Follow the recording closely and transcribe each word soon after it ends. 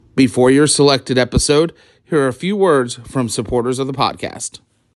Before your selected episode, here are a few words from supporters of the podcast.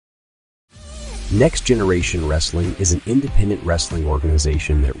 Next Generation Wrestling is an independent wrestling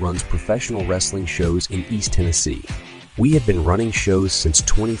organization that runs professional wrestling shows in East Tennessee. We have been running shows since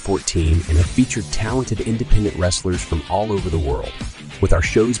 2014 and have featured talented independent wrestlers from all over the world, with our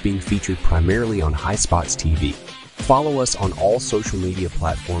shows being featured primarily on High Spots TV. Follow us on all social media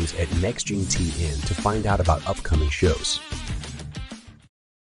platforms at NextGenTN to find out about upcoming shows.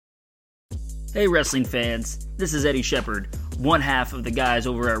 Hey wrestling fans, this is Eddie Shepard, one half of the guys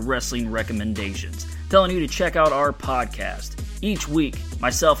over at Wrestling Recommendations, telling you to check out our podcast. Each week,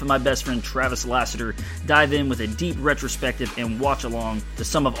 myself and my best friend Travis Lassiter dive in with a deep retrospective and watch along to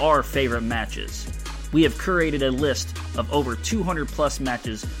some of our favorite matches. We have curated a list of over 200 plus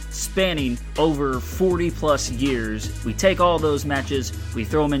matches spanning over 40 plus years. We take all those matches, we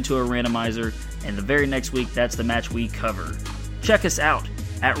throw them into a randomizer, and the very next week, that's the match we cover. Check us out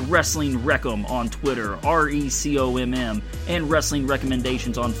at Wrestling Recom on Twitter, RECOMM, and Wrestling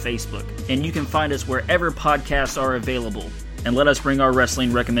Recommendations on Facebook. And you can find us wherever podcasts are available. And let us bring our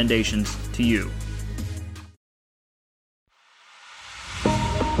wrestling recommendations to you.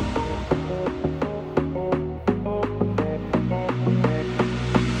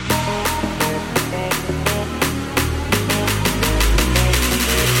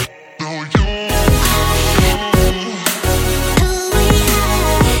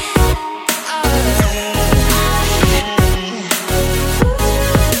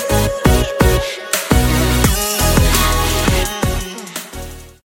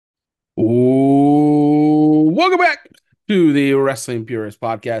 Welcome back to the Wrestling Purist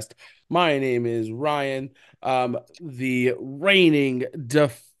Podcast. My name is Ryan, the reigning,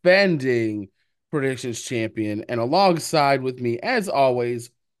 defending predictions champion, and alongside with me, as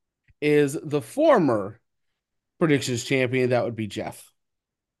always, is the former predictions champion. That would be Jeff.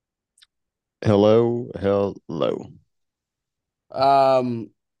 Hello.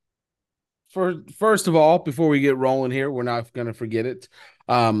 First of all, before we get rolling here, we're not going to forget it.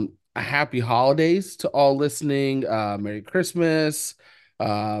 A happy holidays to all listening. Merry Christmas,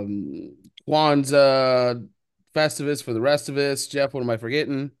 Kwanzaa, Festivus for the rest of us. Jeff, what am I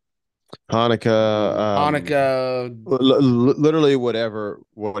forgetting? Hanukkah. Literally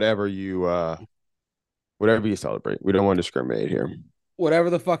whatever you celebrate. We don't want to discriminate here. Whatever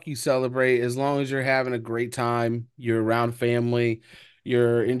the fuck you celebrate, as long as you're having a great time, you're around family,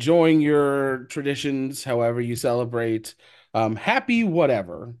 you're enjoying your traditions, however you celebrate. Happy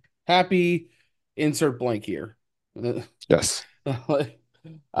whatever. Happy insert blank here. Yes. To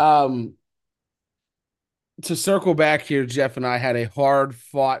circle back here, Jeff and I had a hard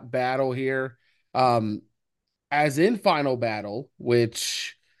fought battle here. As in Final Battle,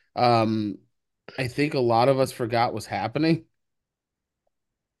 which I think a lot of us forgot was happening.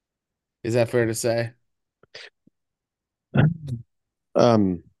 Is that fair to say? Yeah,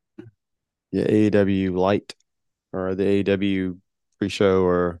 AEW Light or the AEW pre-show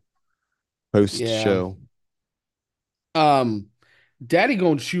or post-show. Daddy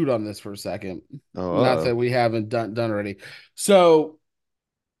gonna shoot on this for a second. Oh, Not that we haven't done already. So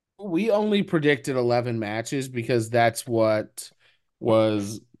we only predicted 11 matches because that's what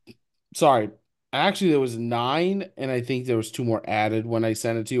was. Sorry, actually there was 9, and I think there was 2 more added when I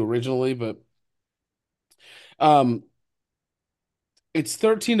sent it to you originally. But it's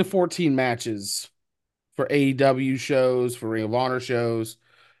 13 to 14 matches for AEW shows, for Ring of Honor shows.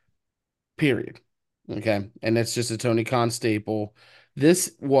 Period. Okay. And that's just a Tony Khan staple.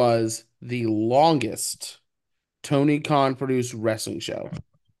 This was the longest Tony Khan produced wrestling show.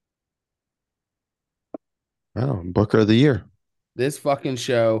 Wow, Booker of the Year. This fucking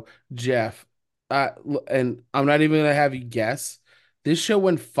show, Jeff, and I'm not even going to have you guess. This show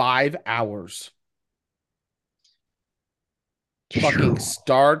went 5 hours. Fucking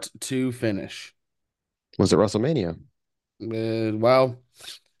start to finish. Was it WrestleMania?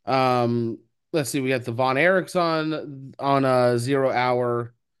 Let's see. We got the Von Erichs on a 0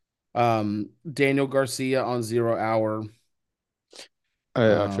 hour. Daniel Garcia on 0 hour.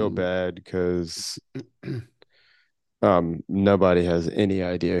 I feel bad because nobody has any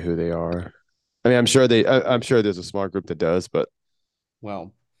idea who they are. I mean, I'm sure there's a smart group that does, but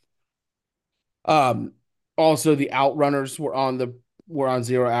also the Outrunners were on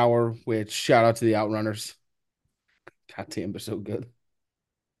 0 hour, which shout out to the Outrunners. God damn, they're so good.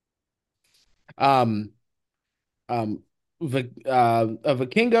 Vikingo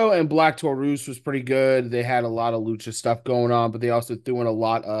and Black Taurus was pretty good. They had a lot of lucha stuff going on, but they also threw in a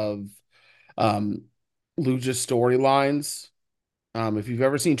lot of lucha storylines. If you've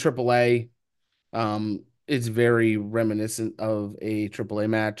ever seen AAA, it's very reminiscent of a AAA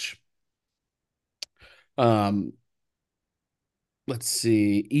match. Um, let's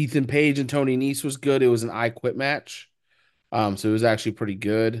see. Ethan Page and Tony Nese was good. It was an I Quit match. So it was actually pretty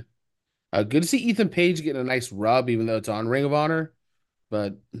good. Good to see Ethan Page getting a nice rub, even though it's on Ring of Honor.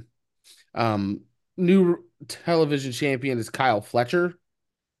 But um, new television champion is Kyle Fletcher.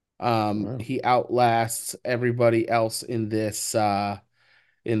 Wow. He outlasts everybody else in this survival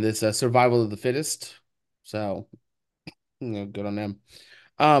of the fittest. So, good on them.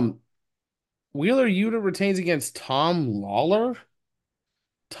 Um, Wheeler Yuta retains against Tom Lawler.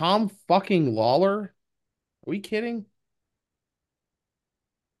 Tom fucking Lawler. Are we kidding?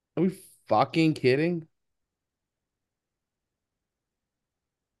 Are we fucking kidding?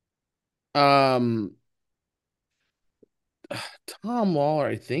 Um, Tom Lawler,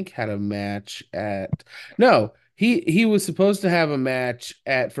 I think, had a match at no, he was supposed to have a match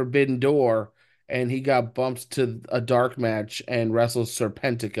at Forbidden Door, and he got bumped to a dark match and wrestled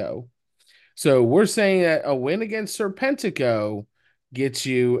Serpentico. So we're saying that a win against Serpentico gets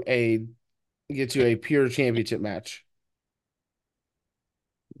you a pure championship match.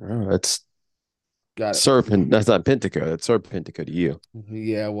 Oh, that's Got it. Serpent. That's not Pentaco. That's Serpentico to you.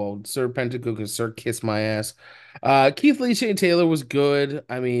 Yeah, well, Serpentico can Sir kiss my ass. Keith Lee, Shane Taylor was good.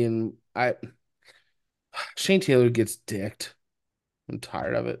 I mean, I Shane Taylor gets dicked. I'm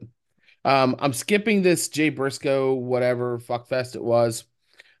tired of it. I'm skipping this Jay Briscoe, whatever fuckfest it was.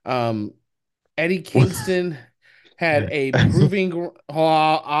 Um, Eddie Kingston had a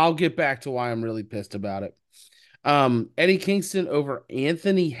I'll get back to why I'm really pissed about it. Eddie Kingston over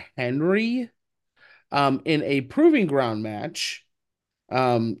Anthony Henry in a proving ground match.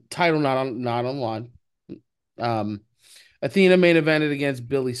 Title not on line. Um, Athena main evented against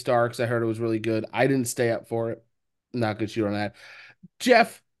Billy Starks. I heard it was really good. I didn't stay up for it. Not good shoot on that.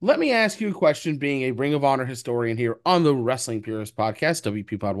 Jeff, let me ask you a question, being a Ring of Honor historian here on the Wrestling Purist podcast,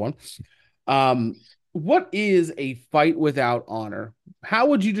 WP Pod 1. Um, what is a fight without honor? How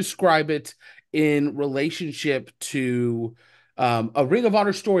would you describe it in relationship to a Ring of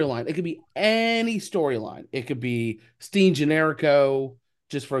Honor storyline? It could be any storyline. It could be Steen Generico,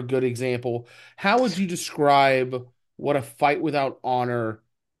 just for a good example. How would you describe what a fight without honor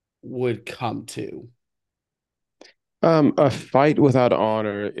would come to? A fight without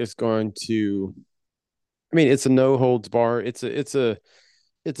honor is going to. I mean, it's a no holds bar. It's a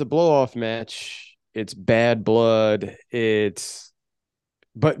blow off match. It's bad blood. It's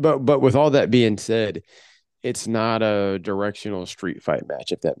but with all that being said, it's not a directional street fight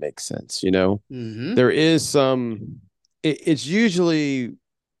match, if that makes sense. Mm-hmm. There is some. It's usually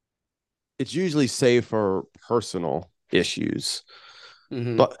safe for personal issues,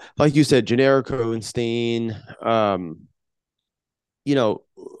 Mm-hmm. but like you said, Generico and Steen, you know,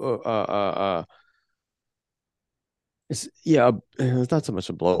 uh, uh, uh, uh, it's yeah, it's not so much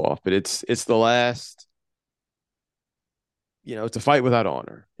a blow off, but it's the last. It's a fight without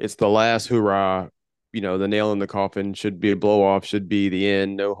honor. It's the last hurrah. The nail in the coffin should be a blow off, should be the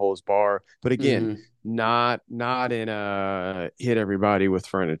end, no holds bar. But again, Mm-hmm. not in a hit everybody with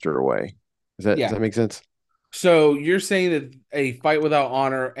furniture away. Does Yeah. that make sense? So you're saying that a fight without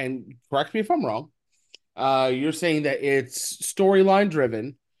honor, and correct me if I'm wrong, you're saying that it's storyline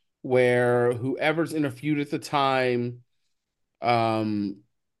driven, where whoever's in a feud at the time um,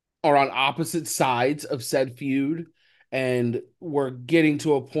 are on opposite sides of said feud, and we're getting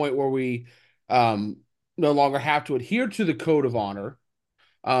to a point where we um, no longer have to adhere to the code of honor,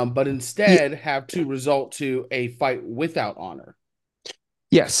 but Yeah. instead have to result to a fight without honor.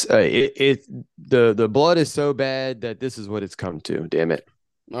 Yes. The blood is so bad that this is what it's come to. Damn it.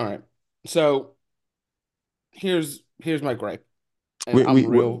 All right. So here's my gripe, and We we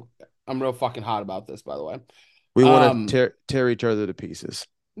we, I'm real fucking hot about this, by the way. we want to Um, tear each other to pieces.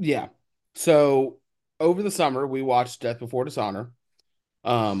 yeah. So over the summer we watched Death Before Dishonor.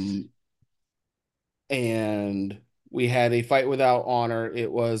 Um, and we had a fight without honor.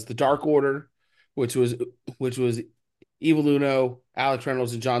 It was the Dark Order, which was Evil Uno, Alex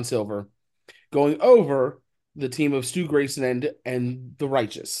Reynolds, and John Silver going over the team of Stu Grayson and the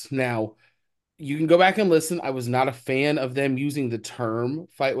Righteous. Now, you can go back and listen. I was not a fan of them using the term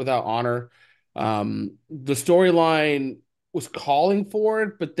fight without honor. The storyline was calling for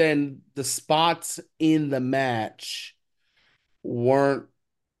it, but then the spots in the match weren't,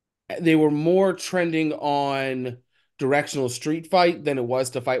 they were more trending on directional street fight than it was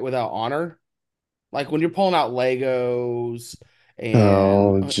to fight without honor. Like when you're pulling out Legos and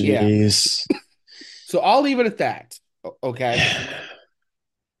Oh, yeah. jeez. So I'll leave it at that. Okay.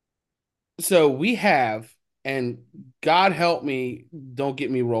 So we have, and God help me, don't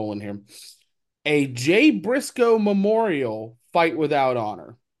get me rolling here. A Jay Briscoe Memorial Fight Without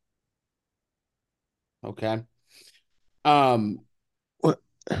Honor. Okay. Um, What?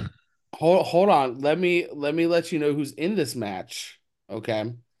 hold on. Let me let you know who's in this match.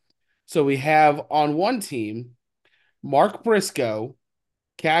 Okay. So we have on one team Mark Briscoe,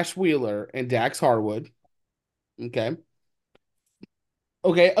 Cash Wheeler, and Dax Harwood. Okay.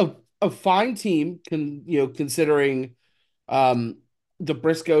 Okay, a fine team considering um the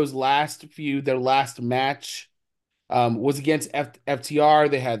Briscoes last feud, their last match was against FTR.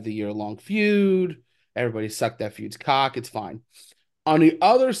 They had the year-long feud. Everybody sucked that feud's cock. It's fine. On the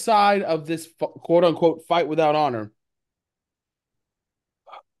other side of this quote unquote fight without honor,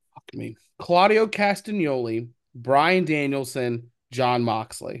 fuck me. Claudio Castagnoli, Brian Danielson, John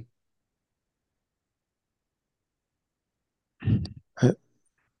Moxley.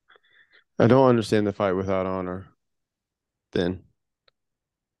 I don't understand the fight without honor. Then,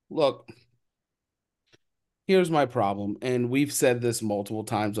 Look, here's my problem, and we've said this multiple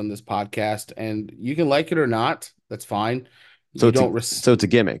times on this podcast, and you can like it or not. That's fine. so You it's a don't. so it's a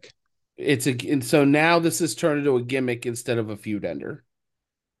gimmick. And so now this has turned into a gimmick instead of a feud ender.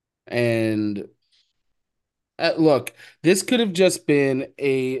 And look, this could have just been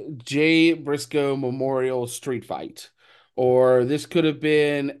a Jay Briscoe Memorial Street Fight, or this could have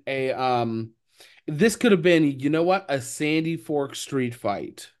been this could have been, you know what, a Sandy Fork Street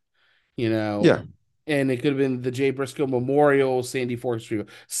Fight, you know, Yeah. and it could have been the Jay Briscoe Memorial Sandy Fork Street,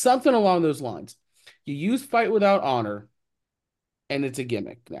 something along those lines. You use Fight Without Honor, and it's a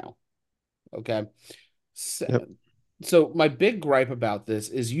gimmick now. Okay. Yep. So my big gripe about this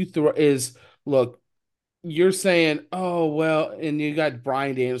is look, you're saying, oh well, and you got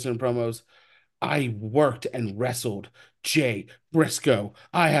Brian Danielson promos. I worked and wrestled Jay Briscoe.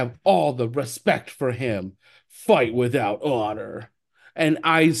 I have all the respect for him. Fight without honor. And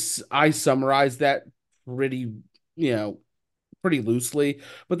I summarized that pretty, you know, pretty loosely,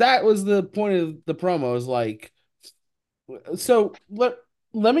 but that was the point of the promo is like, so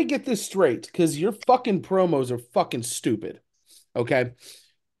let me get this straight because your fucking promos are fucking stupid. Okay.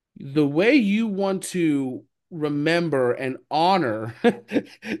 The way you want to remember and honor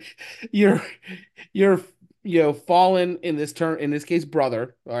your your fallen in this turn in this case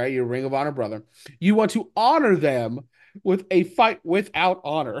brother, all right, your Ring of Honor brother, you want to honor them with a fight without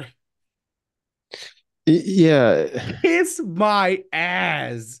honor. Yeah. Kiss my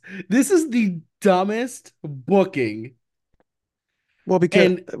ass. This is the dumbest booking. Well,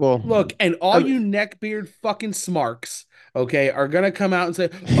 because And well, look, and all I mean, you neckbeard fucking smarks, okay, are gonna come out and say,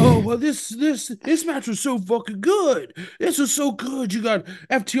 "Oh, well, this match was so fucking good. This was so good. You got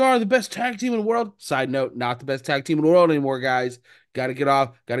FTR, the best tag team in the world." Side note, not the best tag team in the world anymore, guys. Got to get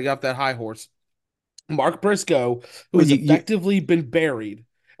off that high horse. Mark Briscoe, who well, has effectively been buried,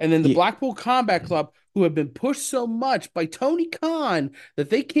 and then the you Blackpool Combat Club, who have been pushed so much by Tony Khan that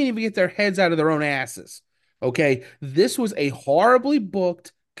they can't even get their heads out of their own asses. Okay, this was a horribly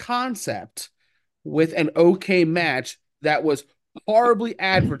booked concept with an okay match that was horribly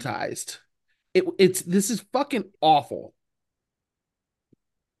advertised. It's this is fucking awful.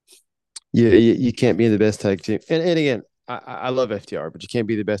 you can't be the best tag team. And again, I love FTR, but you can't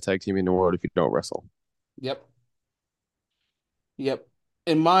be the best tag team in the world if you don't wrestle. Yep. Yep.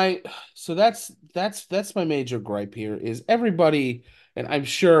 And my so that's my major gripe here is everybody, and I'm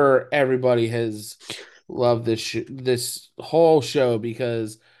sure everybody has loved this whole show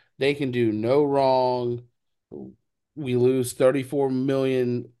because they can do no wrong. We lose 34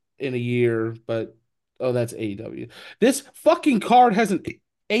 million in a year, but oh, that's AEW. This fucking card has an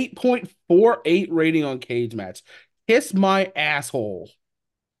 8.48 rating on Cage Match. Kiss my asshole.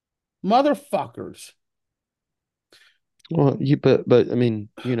 Motherfuckers. Well, but I mean,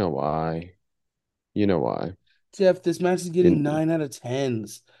 you know why? You know why? Jeff, this match is getting And 9 out of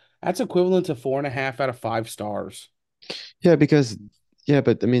 10s. That's equivalent to 4.5 out of 5 stars. yeah, because yeah,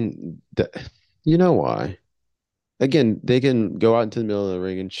 but I mean, you know why? Again, they can go out into the middle of the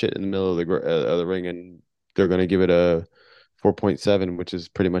ring and shit in the middle of the ring, and they're going to give it a 4.7, which is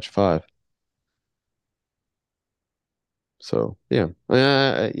pretty much 5. So yeah,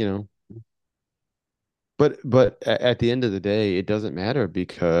 but at the end of the day, it doesn't matter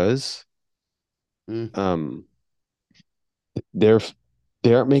because Mm. um they're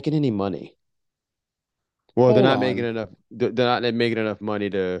they aren't making any money. Well, they're Hold not making on. enough. They're not making enough money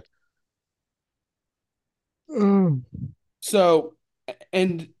to. Mm. So,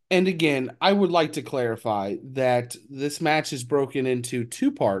 and again, I would like to clarify that this match is broken into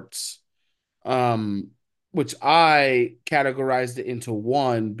two parts, um, which I categorized it into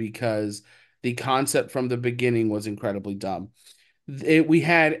one because the concept from the beginning was incredibly dumb. We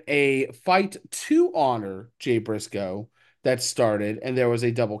had a fight to honor Jay Briscoe that started, and there was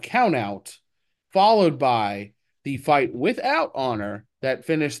a double count out, followed by the fight without honor that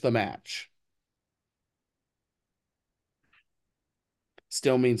finished the match.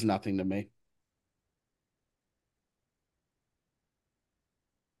 Still means nothing to me.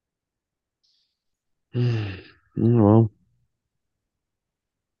 Well,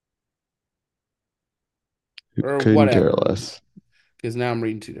 Or couldn't care whatever. less. Because now I'm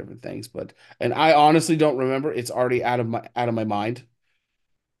reading two different things, but and I honestly don't remember. It's already out of my mind.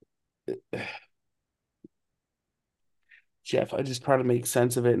 Jeff, I just try to make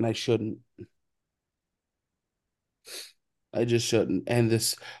sense of it and I shouldn't. I just shouldn't. And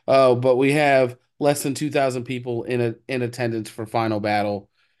this but we have less than 2,000 people in attendance for Final Battle,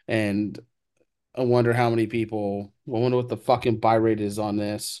 and I wonder how many people. I wonder what the fucking buy rate is on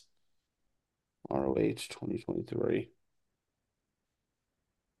this. ROH 2023.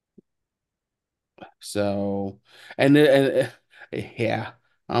 So, and yeah,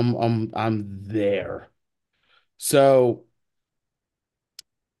 I'm there. So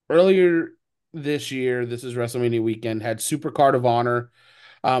earlier this year, this is WrestleMania weekend, had Super Card of Honor,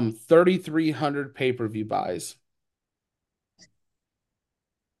 3,300 pay-per-view buys.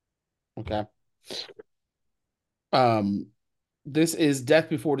 Okay. Um, this is Death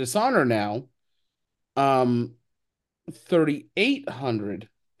Before Dishonor now. 3,800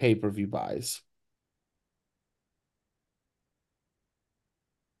 pay-per-view buys.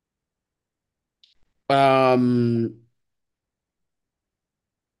 Um,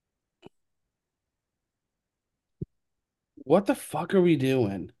 what the fuck are we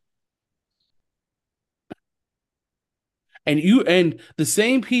doing? And the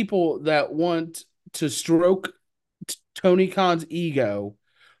same people that want to stroke Tony Khan's ego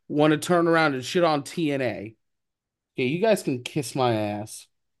want to turn around and shit on TNA. Okay, you guys can kiss my ass.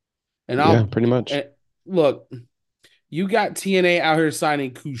 And Yeah, I'll pretty much. look, you got TNA out here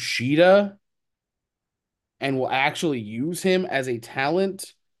signing Kushida and will actually use him as a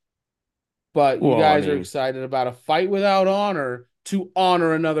talent, but you Well, I guys are mean, excited about a fight without honor to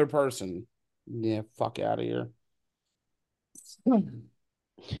honor another person. Yeah, fuck out of here.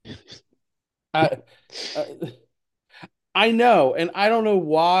 I, I I know, and I don't know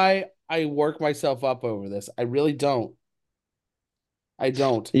why I work myself up over this. I really don't. I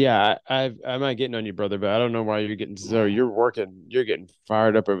don't. yeah, I'm not getting on you, brother, but I don't know why you're getting so you're getting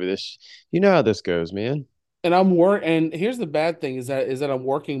fired up over this. You know how this goes, man. And and here's the bad thing is that I'm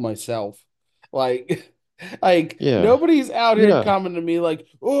working myself. Like like Yeah, nobody's out you here know, coming to me like,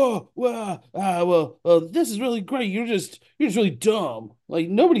 "Oh, this is really great. You're just really dumb." Like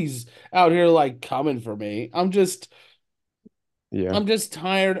nobody's out here like coming for me. yeah, I'm just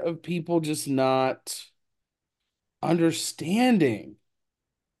tired of people just not understanding.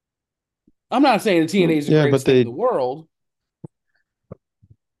 I'm not saying TNA is the yeah, but greatest thing in the they world.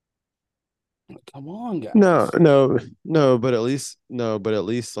 Come on, no, guys. no, but at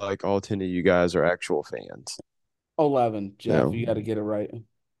least like all 10 of you guys are actual fans. 11, Jeff, No, you got to get it right.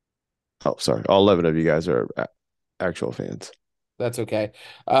 oh, sorry, all 11 of you guys are actual fans. That's okay.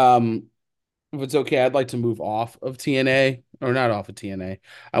 Um, if it's okay, I'd like to move off of TNA or not off of TNA.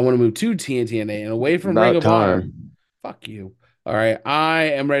 I want to move to TNA and away from Ring About of Honor. time. Fuck you. All right. I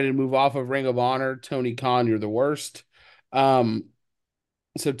am ready to move off of Ring of Honor. Tony Khan, you're the worst. Um,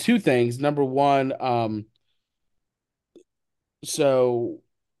 so two things. Number one, so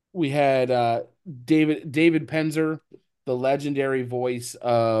we had David Penzer, the legendary voice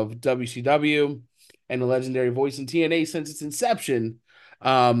of WCW and the legendary voice in TNA since its inception.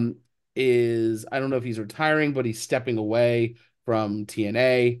 Um, is I don't know if he's retiring, but he's stepping away from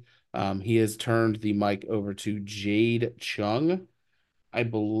TNA. He has turned the mic over to Jade Chung. I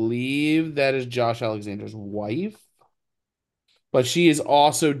believe that is Josh Alexander's wife, but she has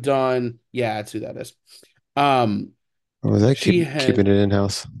also done, yeah, that's who that is. Um, Oh, is that she had keeping it in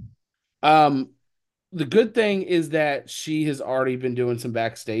house? um the good thing is that she has already been doing some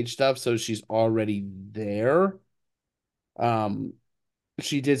backstage stuff, so she's already there. Um,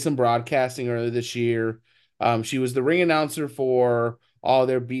 she did some broadcasting earlier this year. She was the ring announcer for all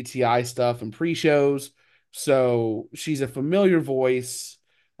their BTI stuff and pre-shows, so she's a familiar voice.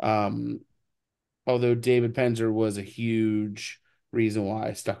 Um, although David Penzer was a huge reason why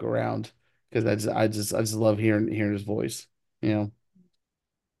I stuck around because I just love hearing his voice, you know.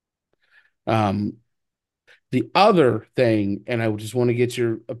 Um, The other thing, and I just want to get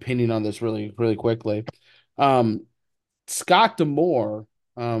your opinion on this really, really quickly. Um, Scott Demore,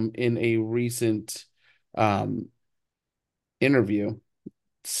 in a recent um, interview,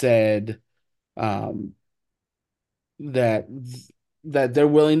 said, um, that they're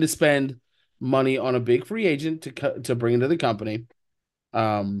willing to spend money on a big free agent to bring into the company.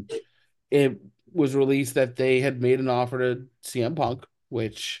 Um, it was released that they had made an offer to CM Punk,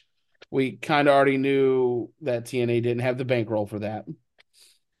 which we kind of already knew that TNA didn't have the bankroll for that.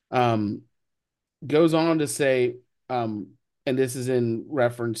 Um, Goes on to say, and this is in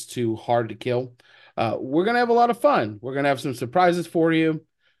reference to Hard to Kill. We're gonna have a lot of fun. We're gonna have some surprises for you.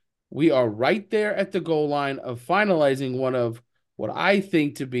 We are right there at the goal line of finalizing one of what I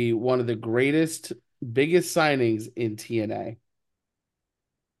think to be one of the greatest, biggest signings in TNA.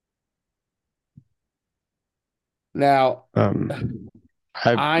 Now,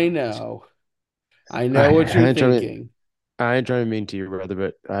 I I I, know what I you're ain't trying to thinking. I ain't trying to mean to you, brother,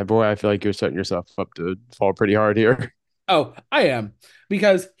 but boy, I feel like you're setting yourself up to fall pretty hard here. Oh, I am.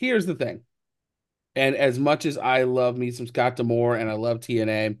 Because here's the thing. And as much as I love me some Scott D'Amore and I love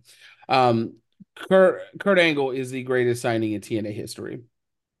TNA, um, Kurt Angle is the greatest signing in TNA history.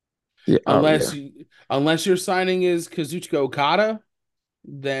 Yeah. Oh Unless yeah. you unless your signing is Kazuchika Okada,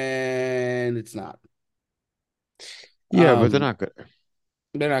 then it's not. Yeah, but Um,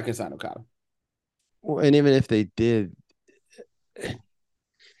 they're not gonna sign Okada. well, and even if they did,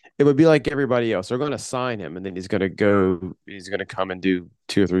 it would be like everybody else. They're going to sign him, and then He's going to come and do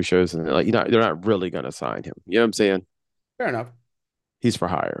 2 or 3 shows, and they're not really going to sign him. You know what I'm saying? Fair enough. He's for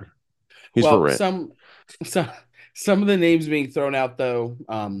hire. He's for Well, rent. some some of the names being thrown out though,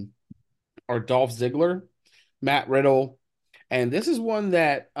 are Dolph Ziggler, Matt Riddle, and this is one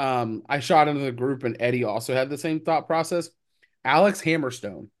that I shot into the group, and Eddie also had the same thought process. Alex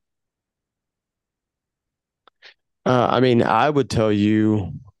Hammerstone. I mean, I would tell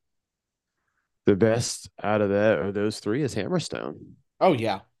you the best out of that of those three is Hammerstone Oh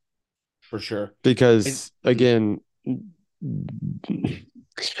yeah, for sure. I, because again,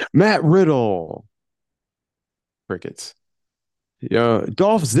 Matt Riddle, crickets.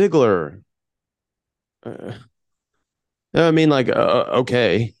 Dolph Ziggler. Uh, I mean, like,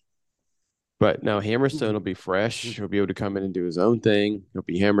 okay, but now Hammerstone will be fresh. He'll be able to come in and do his own thing. He'll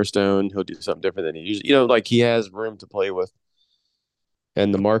be Hammerstone. He'll do something different than he usually, like he has room to play with.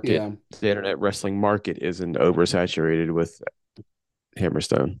 And yeah. the internet wrestling market isn't oversaturated with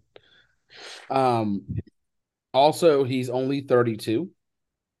Hammerstone. Um. Also, he's only 32.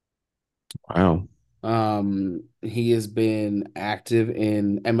 Wow. He has been active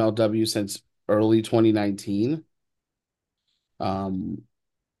in MLW since early 2019. Um,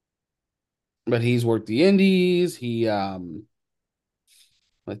 but he's worked the indies.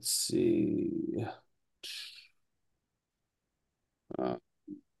 Let's see. Uh,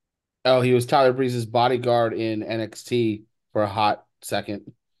 oh, he was Tyler Breeze's bodyguard in NXT for a hot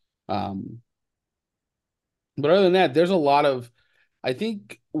second. Um, but other than that, there's a lot of, I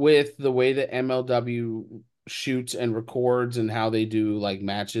think with the way that MLW shoots and records and how they do like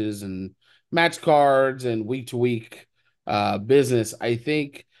matches and match cards and week to week business, I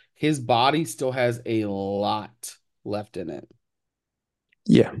think his body still has a lot left in it.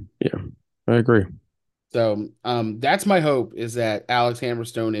 Yeah. Yeah. I agree. So that's my hope is that Alex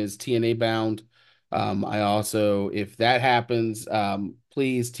Hammerstone is TNA bound. I also, if that happens,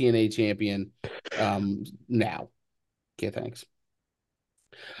 please TNA champion now. Okay, thanks.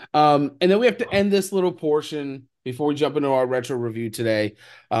 And then we have to end this little portion before we jump into our retro review today,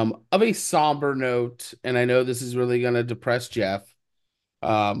 of a somber note. And I know this is really going to depress Jeff.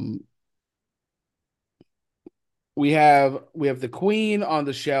 Um, we have the Queen on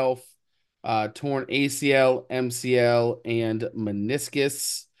the shelf, torn ACL, MCL, and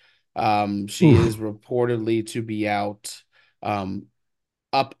meniscus. She Oof. is reportedly to be out um,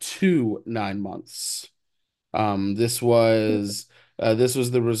 up to 9 months. Um, this was this was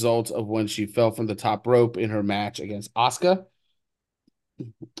the result of when she fell from the top rope in her match against Asuka.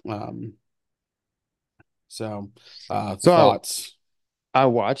 Um, So thoughts? I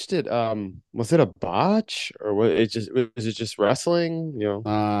watched it. Was it a botch or was it just wrestling?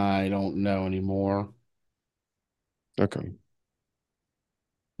 I don't know anymore. Okay.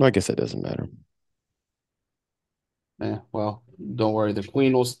 Well, I guess it doesn't matter. Well, don't worry. The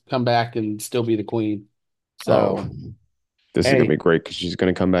queen will come back and still be the queen. Oh, So, this is gonna be hey, great because she's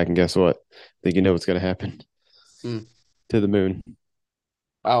gonna come back and guess what? I think you know what's gonna happen mm, to the moon.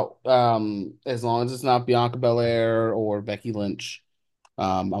 as long as it's not Bianca Belair or Becky Lynch,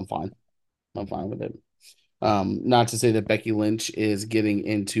 I'm fine. I'm fine with it. Not to say that Becky Lynch is getting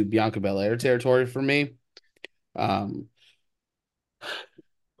into Bianca Belair territory for me. Um,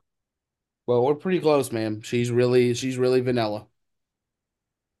 well, we're pretty close, man. She's really vanilla.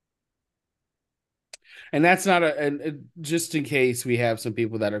 And that's not just in case we have some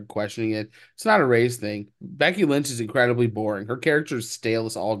people that are questioning it, it's not a race thing. Becky Lynch is incredibly boring. Her character is stale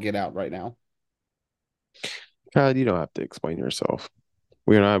as all get out right now. God, you don't have to explain yourself.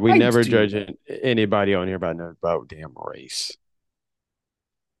 We're not. We I never do judge though. anybody on here about damn race.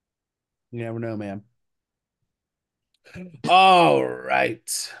 You never know, man. All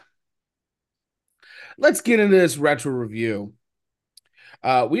right. Let's get into this retro review.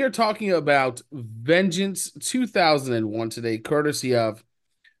 We are talking about Vengeance 2001 today, courtesy of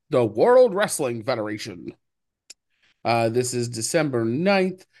the World Wrestling Federation. This is December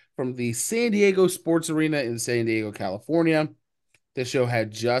 9th from the San Diego Sports Arena in San Diego, California. This show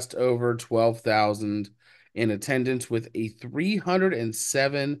had just over 12,000 in attendance with a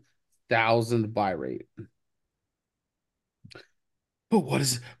 307,000 buy rate. But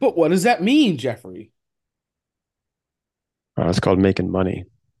what does that mean, Jeffrey? It's called making money.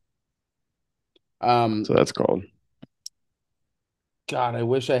 Um, So that's called. God, I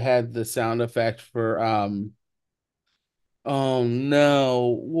wish I had the sound effect for oh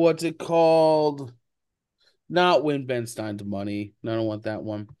no, what's it called? Not Win Ben Stein's money. No, I don't want that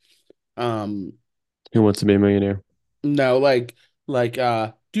one. Um, Who wants to be a millionaire? no, like what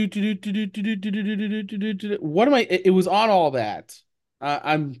am I? It was on all that.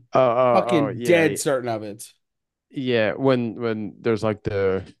 I'm fucking Yeah, dead certain of it. yeah. When there's like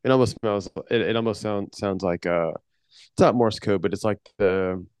it almost smells. It almost sounds like it's not Morse code, but it's like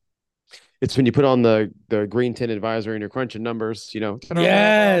it's when you put on the green tin advisor and you're crunching numbers.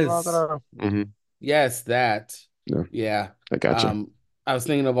 Yes. Mm-hmm. Yes, that. Yeah, Yeah. I gotcha. I was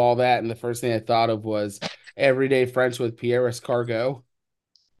thinking of all that, and the first thing I thought of was Everyday French with Pierre Escargot.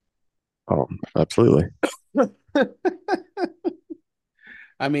 Oh, absolutely.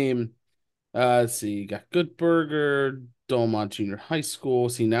 I mean, let's see, you got Good Burger, Dolmont Junior High School.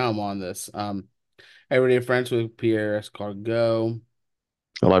 See, now I'm on this. Everyday French with Pierre Escargot.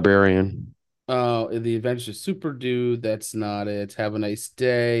 A librarian. The Adventures Super Dude. That's not it. Have a Nice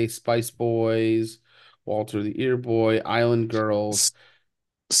Day. Spice Boys. Walter the Ear Boy. Island Girls. S-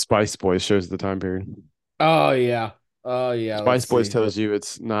 Spice Boys shows the time period. Oh yeah. Oh yeah. Let's Spice Boys see. tells you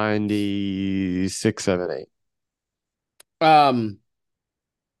it's 96, 7, 8. Um.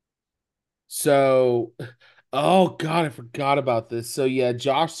 So, oh God, I forgot about this. So yeah,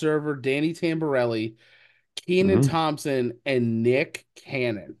 Josh Server, Danny Tamborelli, Keenan Mm-hmm. Thompson, and Nick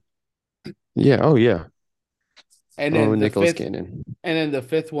Cannon. Yeah. Oh, yeah. And Oh, then the Nicholas fifth, Cannon. and then the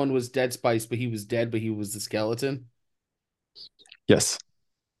fifth one was Dead Spice, but he was dead, but he was the skeleton. Yes.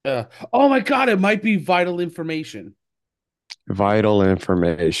 Uh, oh my God, it might be Vital Information Vital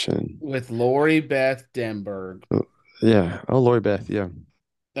information. with Lori Beth Denberg. Yeah. Oh, Lori Beth. Yeah.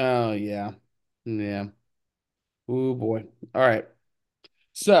 Oh yeah, yeah. Oh boy. All right.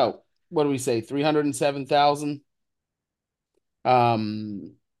 So what do we say? 307,000.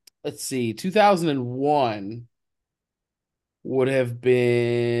 Um, let's see. 2001 would have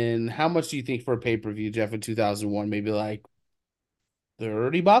been how much do you think for a pay-per-view, Jeff, in 2001? Maybe like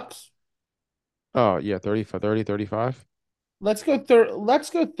 $30? Oh, yeah. 30, 30, 35. Let's go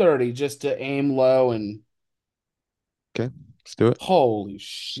 30 just to aim low and Okay. Let's do it. holy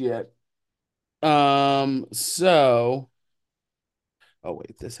shit. So oh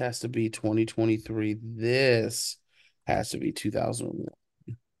wait, this has to be 2023. This has to be 2001.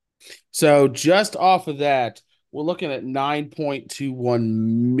 So just off of that, we're looking at 9.21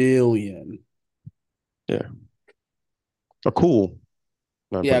 million. Yeah. Oh, cool.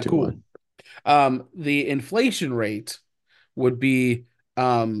 Yeah, cool. 9.21. The inflation rate would be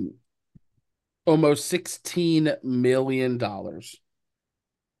almost $16 million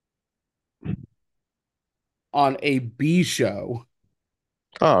on a B show.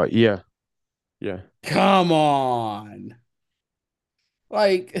 Oh, yeah. Yeah. Come on.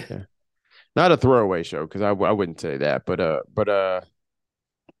 Like Yeah. Not a throwaway show because I wouldn't say that, but a, no,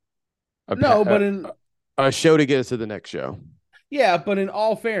 pa- but in a show to get us to the next show. yeah, but in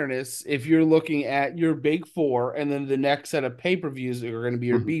all fairness, if you're looking at your big four and then the next set of pay-per-views are going to be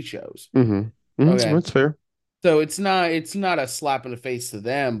your Mm-hmm. B shows. Mm-hmm. Mm-hmm. Okay. That's fair. So it's not a slap in the face to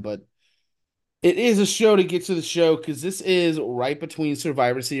them, but it is a show to get to the show because this is right between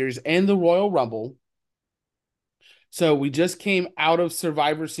Survivor Series and the Royal Rumble. So we just came out of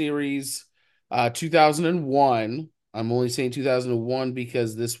Survivor Series 2001. I'm only saying 2001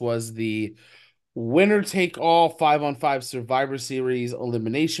 because this was the winner take all 5-on-5 Survivor Series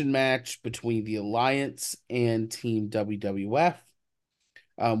elimination match between the Alliance and Team WWF,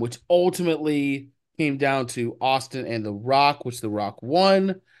 which ultimately came down to Austin and The Rock, which The Rock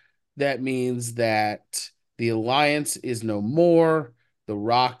won. That means that the Alliance is no more. The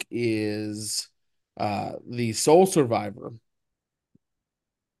Rock is the sole survivor.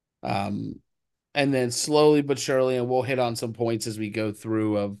 Um, and then slowly but surely, and we'll hit on some points as we go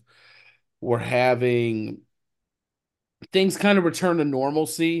through of we're having things kind of return to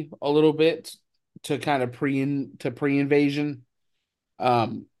normalcy a little bit to kind of pre-invasion.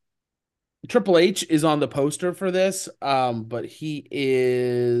 Um, Triple H is on the poster for this, but he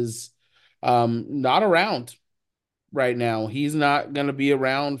is not around right now. He's not going to be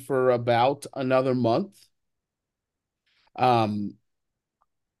around for about another month. Um,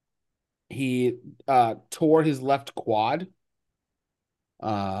 he tore his left quad.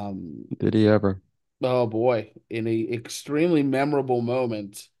 Um, Did he ever? oh boy, in a extremely memorable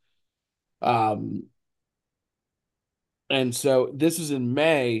moment. Um, and so this is in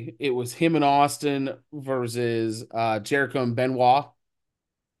May. It was him and Austin versus Jericho and Benoit,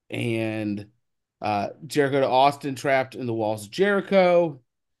 and Jericho to Austin trapped in the walls of Jericho.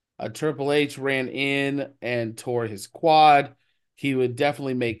 Triple H ran in and tore his quad. He would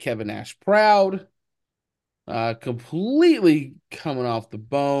definitely make Kevin Nash proud. Completely coming off the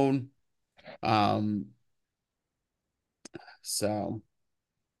bone. Um, so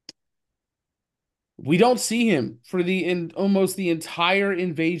we don't see him for the in almost the entire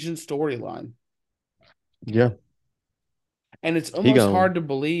invasion storyline. Yeah, And it's he almost gone. hard to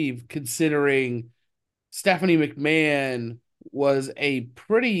believe considering Stephanie McMahon was a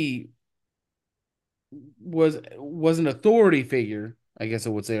pretty was an authority figure, I guess I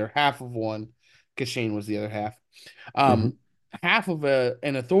would say, or half of one, because Shane was the other half. Hmm. Um, half of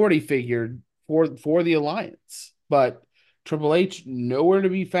an authority figure for the alliance, but Triple H nowhere to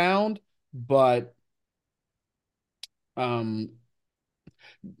be found. But um,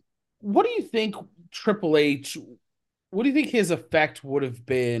 what do you think Triple H? What do you think his effect would have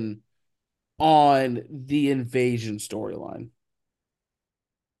been on the invasion storyline?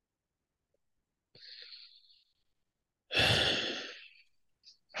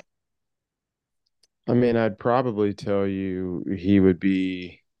 I mean, I'd probably tell you he would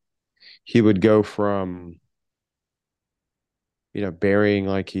go from, burying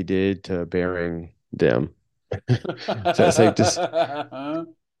like he did to burying them. Is that safe to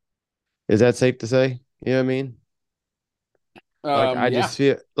is that safe to say? You know what I mean? Like I Yeah. just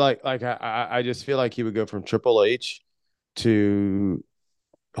feel I just feel like he would go from Triple H to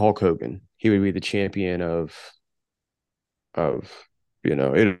Hulk Hogan. He would be the champion of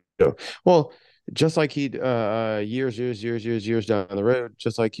well, just like he years down the road,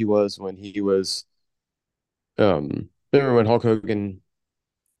 just like he was when he was remember when Hulk Hogan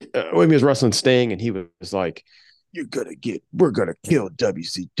when he was wrestling Sting and he was like, we're gonna kill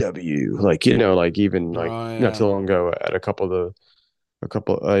WCW, like like even like Oh not yeah. too long ago at a couple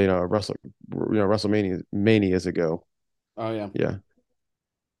WrestleMania manias ago. Oh yeah. Yeah,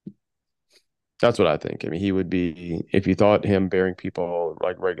 that's what I think. I mean, he would be, if you thought him burying people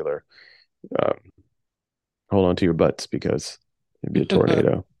like regular, um, hold on to your butts because it'd be a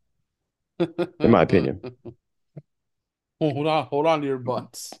tornado, in my opinion. Hold on to your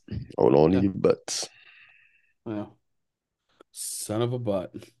butts. Hold on to Yeah. your butts. Yeah. Son of a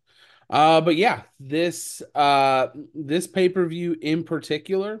butt. But yeah, this pay-per-view in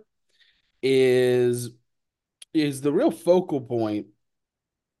particular is the real focal point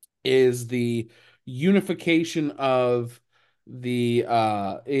is the unification of the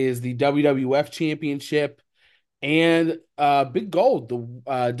WWF championship and big gold,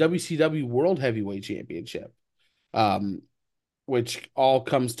 the WCW World Heavyweight Championship. Um, which all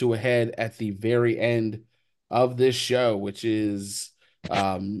comes to a head at the very end of this show, which is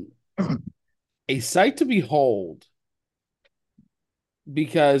um, a sight to behold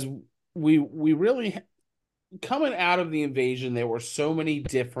because we really coming out of the invasion, there were so many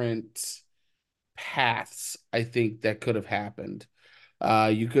different paths I think that could have happened.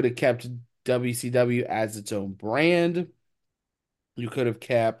 You could have kept WCW as its own brand. You could have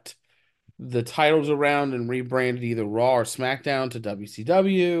kept the titles around and rebranded either Raw or SmackDown to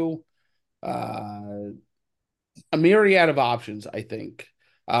WCW. Uh, a myriad of options, I think.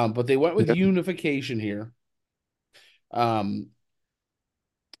 But they went with Yeah. unification here. Um,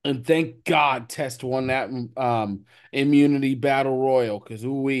 and thank God Test won that immunity battle royal because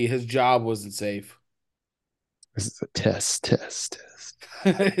ooh his job wasn't safe. This is a test.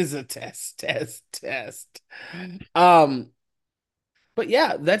 Is a test. Um, but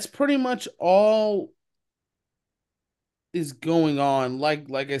yeah, that's pretty much all is going on.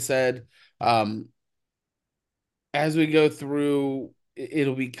 Like I said, um, as we go through,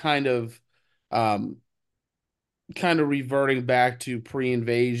 it'll be um kind of reverting back to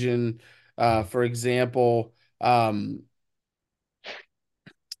pre-invasion. For example, um,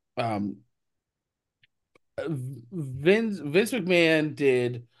 Vince McMahon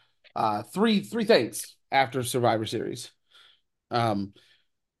did three things after Survivor Series. Um,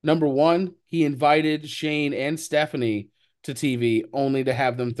 Number one, he invited Shane and Stephanie to TV only to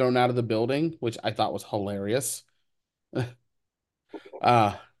have them thrown out of the building, which I thought was hilarious.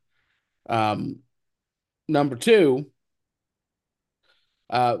 Uh, um, Number two,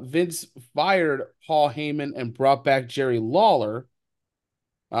 Vince fired Paul Heyman and brought back Jerry Lawler.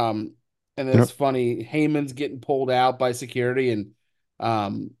 Um, and then it's Yep. funny, Heyman's getting pulled out by security, and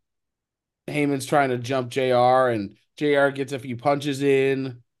um, Heyman's trying to jump JR, and JR gets a few punches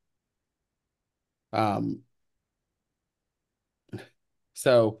in. Um,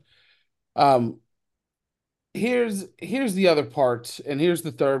 so um, here's the other part, and here's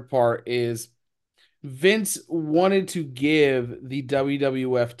the third part is Vince wanted to give the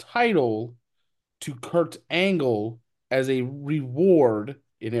WWF title to Kurt Angle as a reward,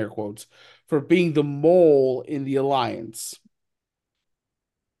 in air quotes, for being the mole in the alliance.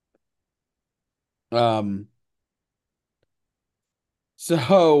 Um,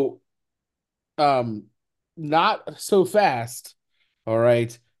 so um not so fast, all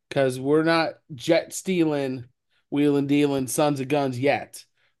right, because we're not jet stealing, wheeling dealing sons of guns yet.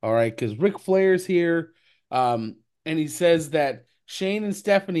 All right, because Ric Flair's here. And he says that Shane and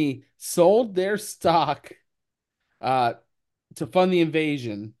Stephanie sold their stock uh to fund the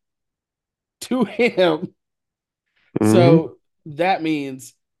invasion to him. Hmm. So that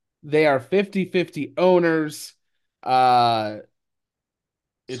means they are 50-50 owners. Uh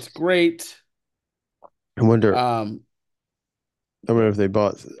it's great. I wonder. Um I wonder if they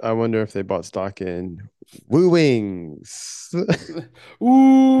bought. I wonder if they bought stock in Woo Wings.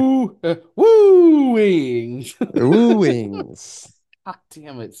 Ooh, woo wings. Woo Wings. God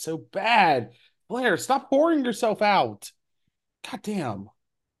damn it, so bad. Blair, stop pouring yourself out. God damn.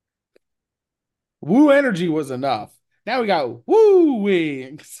 Woo energy was enough. Now we got woo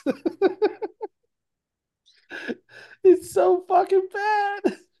wings. It's so fucking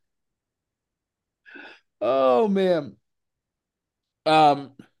bad. Oh man.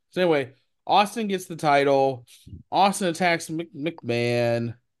 Um, so anyway, Austin gets the title. Austin attacks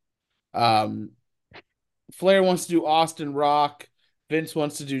McMahon. Um, Flair wants to do Austin Rock. Vince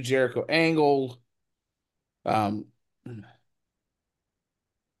wants to do Jericho Angle. Um,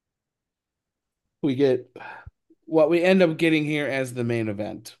 we get what we end up getting here as the main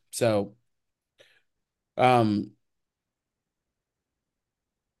event. Um,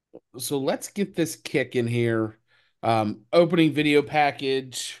 so let's get this kick in here. Opening video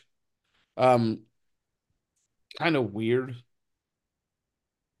package. Um, Kind of weird.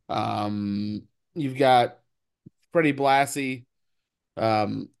 You've got Freddie Blassie,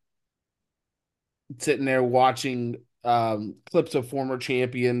 um, sitting there watching clips of former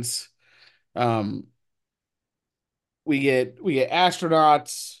champions. Um, we get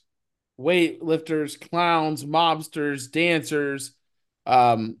astronauts, weightlifters, clowns, mobsters, dancers,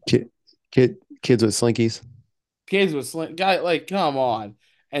 um, Kids with slinkies. kids with sling guy like come on.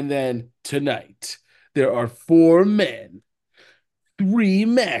 And then tonight there are four men, three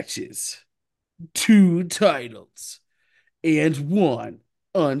matches, two titles, and one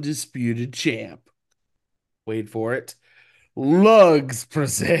undisputed champ. Wait for it. Lugs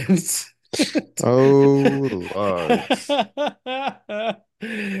presents Oh, lugs.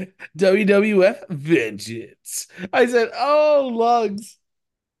 WWF Vengeance. I said, oh, Lugs.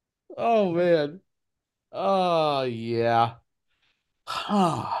 Oh, man. Oh, yeah.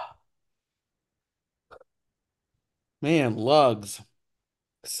 Man, Lugs.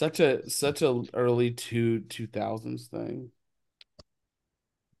 Such a early 2000s thing.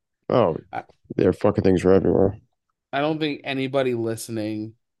 Oh, I, their fucking things were everywhere. I don't think anybody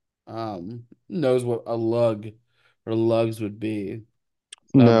listening knows what a lug or lugs would be.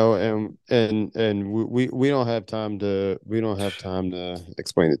 Um, No, and we don't have time to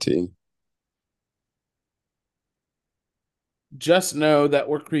explain it to you. just know that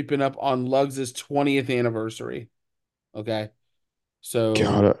we're creeping up on Lugs' 20th anniversary. Okay. So,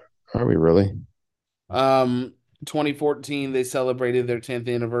 God, are we really? um, 2014, they celebrated their 10th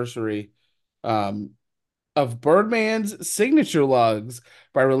anniversary um, of Birdman's signature lugs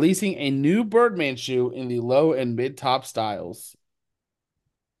by releasing a new Birdman shoe in the low and mid top styles.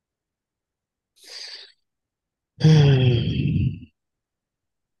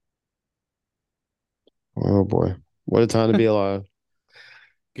 Oh boy, what a time to be alive.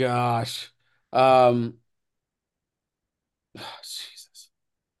 Gosh. Um, Jesus.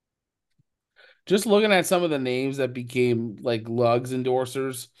 Just looking at some of the names that became like lugs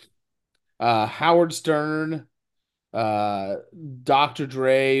endorsers. Howard Stern, uh, Dr.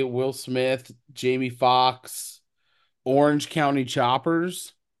 Dre, Will Smith, Jamie Foxx, Orange County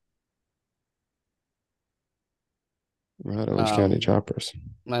Choppers. Right, Orange County Um, Choppers.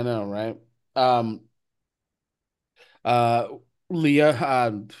 I know, right? Um, uh, Leah,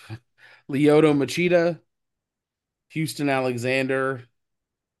 Lyoto Machida, Houston Alexander,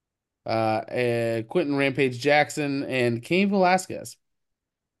 and Quentin Rampage Jackson, and Cain Velasquez.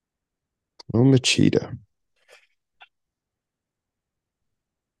 Oh, Machida.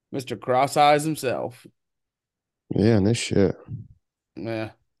 Mr. Cross Eyes himself. Yeah, no shit.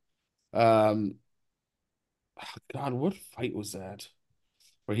 Yeah. Um, God, what fight was that?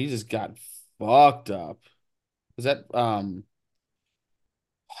 Where he just got fucked up. Was that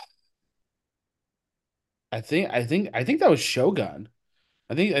I think that was Shogun.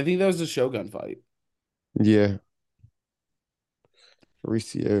 I think that was the Shogun fight. Yeah.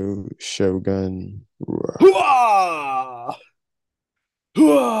 Mauricio Shogun. Hooah!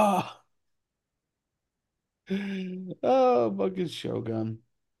 Hooah! Oh, fucking Shogun.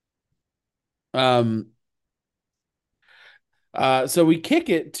 Um, so we kick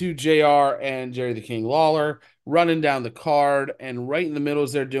it to JR and Jerry the King Lawler running down the card, and right in the middle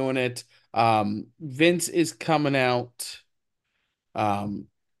as they're doing it, Vince is coming out. Um,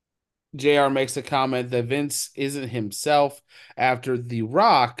 JR makes a comment that Vince isn't himself after The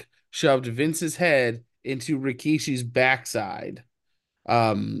Rock shoved Vince's head into Rikishi's backside.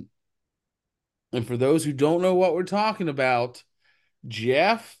 Um, and for those who don't know what we're talking about,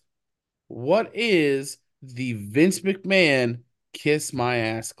 Jeff, what is the Vince McMahon Kiss My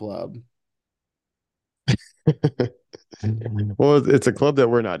Ass Club? Well, it's a club that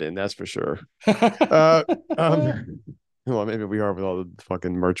we're not in, that's for sure. Uh, um, well, maybe we are with all the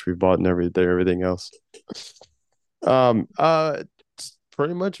fucking merch we bought and everything else. It's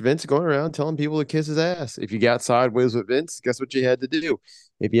pretty much Vince going around telling people to kiss his ass. If you got sideways with Vince, guess what you had to do?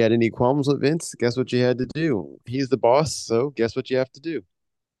 If you had any qualms with Vince, guess what you had to do? He's the boss, so guess what you have to do?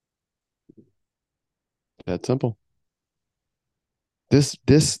 That simple. This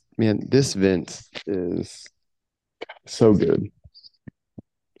man, this Vince is so good.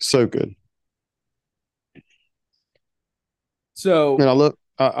 So good. And So,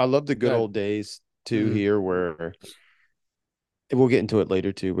 I love the good good. old days too Mhm. here where we'll get into it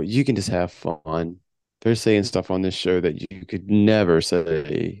later too, but you can just have fun. They're saying stuff on this show that you could never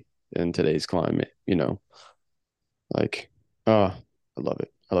say in today's climate, you know. Like, I love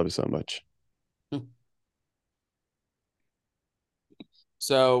it. I love it so much.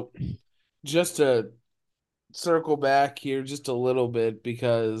 So, just to circle back here just a little bit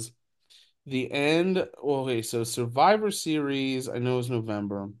because the end, well, okay, so Survivor Series, I know is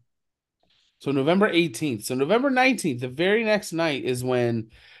November. So November 18th. So November 19th, the very next night is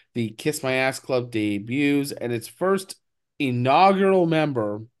when the Kiss My Ass Club debuts and its first inaugural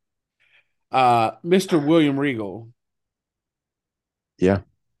member, Mr. William Regal. Yeah.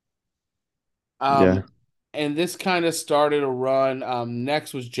 Um, Yeah. and this kind of started a run.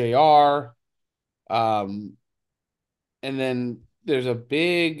 Next was JR. Um, and then there's a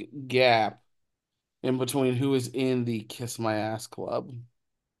big gap in between who is in the Kiss My Ass Club.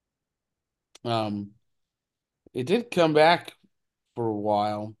 Um, it did come back for a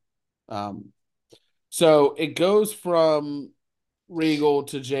while. Um, so it goes from Regal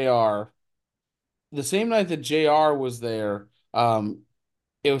to JR. The same night that JR was there,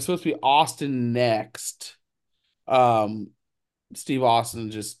 it was supposed to be Austin next. Um, Steve Austin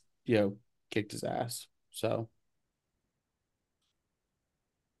just, kicked his ass. So,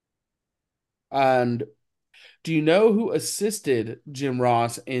 and do you know who assisted Jim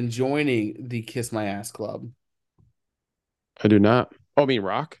Ross in joining the Kiss My Ass Club? I do not. Oh, I mean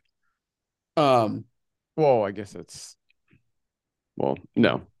Rock? Um, Well, I guess that's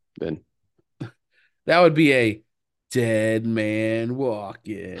no, then. that would be a dead man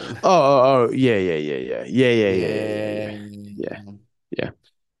walking. Yeah, yeah, yeah, yeah. Yeah, yeah, yeah, yeah, yeah, yeah. Yeah. Yeah. Yeah.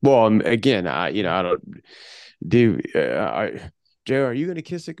 Well, again, I don't do JR, are you gonna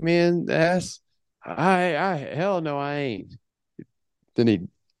kiss a man's ass? Hell no, I ain't. Then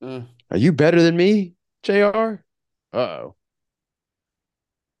Uh, are you better than me, JR? Uh-oh.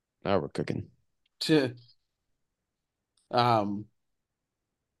 Now we're cooking. um,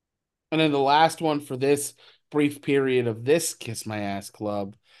 and then the last one for this brief period of this Kiss My Ass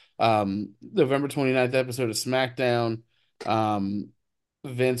Club, November 29th episode of SmackDown. Um,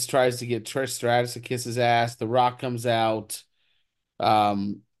 Vince tries to get Trish Stratus to kiss his ass. The Rock comes out.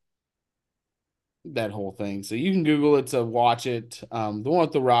 Um, that whole thing. So you can Google it to watch it. The one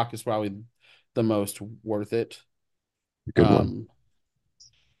with The Rock is probably the most worth it. Good one.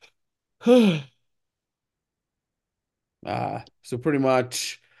 Um, so pretty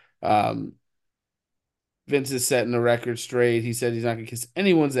much, um, Vince is setting the record straight. He said he's not going to kiss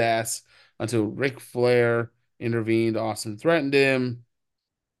anyone's ass until Ric Flair intervened. Austin threatened him.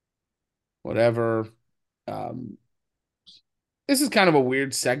 Whatever. Um, this is kind of a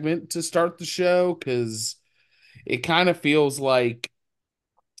weird segment to start the show because it kind of feels like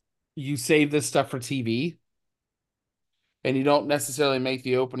you save this stuff for TV and you don't necessarily make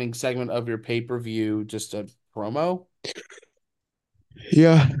the opening segment of your pay-per-view just a promo.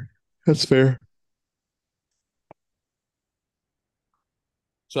 Yeah, that's fair.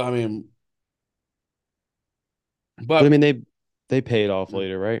 So I mean, But I but mean, they pay it off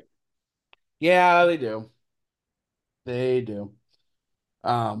later, right? yeah, they do. They do.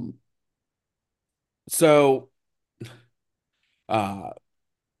 Um, so uh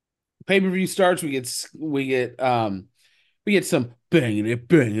pay-per-view starts, we get some banging it,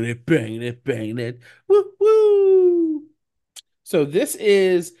 banging it, banging it, banging it. Woo woo. So this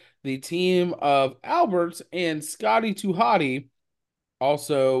is the team of Albert and Scotty Too Hotty,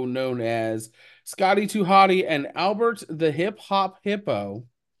 also known as Scotty Too Hotty and Albert the Hip Hop Hippo.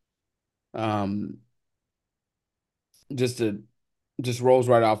 Um, just to just rolls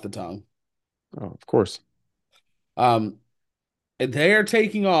right off the tongue. Oh, of course. Um, and they are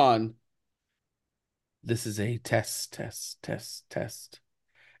taking on. This is a test, test, test, test.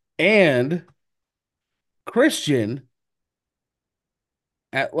 And Christian,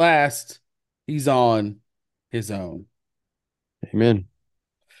 at last, he's on his own. Amen.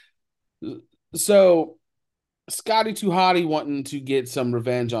 So Scotty Too Hotty wanting to get some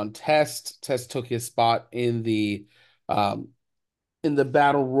revenge on Test. Test took his spot um in the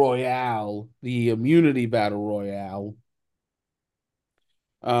battle royale, the immunity battle royale.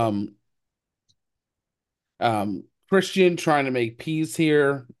 Um Christian trying to make peace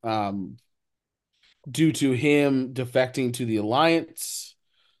here, due to him defecting to the alliance.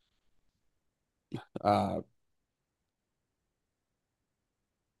 Uh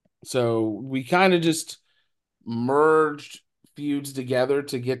so we kind of just merged feuds together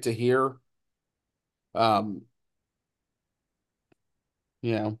to get to here. Um,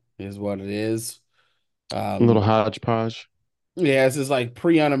 is what it is. A little Um, hodgepodge. yeah, this is like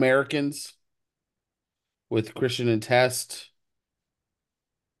pre-un-Americans with Christian and Test.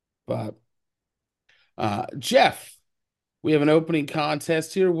 But Jeff, we have an opening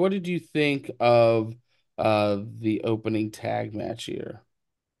contest here. What did you think of the opening tag match here?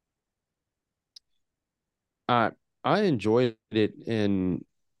 I I enjoyed it and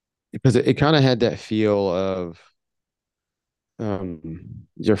because it kind of had that feel of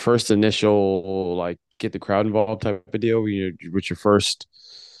your first initial like get the crowd involved type of deal with your first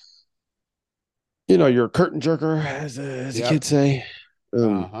your curtain jerker as the Yep. kids say.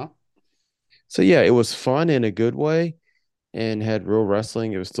 um Uh-huh. so yeah, it was fun in a good way and had real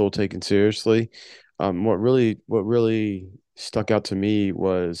wrestling. It was still taken seriously. What really stuck out to me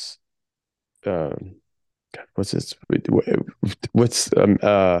was uh what's this what's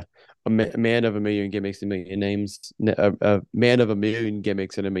a man of a million gimmicks and a million names. A man of a million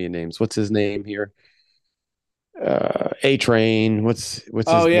gimmicks and a million names. What's his name here? A Train. What's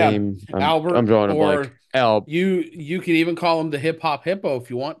Oh his yeah, name? I'm Albert, drawing a blank. or Al. you can even call him the Hip Hop Hippo if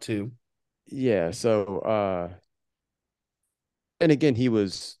you want to. Yeah. So and again, he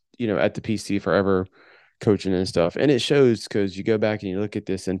was at the PC forever, coaching and stuff, and it shows because you go back and you look at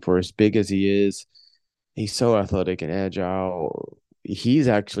this, and for as big as he is, he's so athletic and agile. He's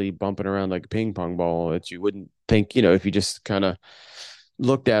actually bumping around like a ping pong ball that you wouldn't think, if you just kind of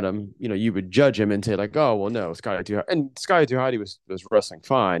looked at him, you would judge him and say like, oh, well, no, Sky Too and Sky Too was wrestling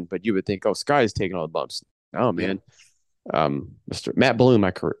fine, but you would think, oh, Sky's taking all the bumps. Oh Yeah. man, Mr. Matt Bloom,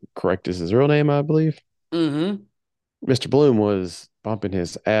 correct is his real name, I believe. Mm-hmm. Mr. Bloom was bumping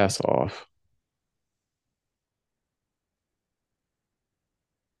his ass off.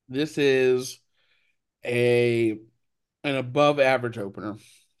 This is a an above average opener.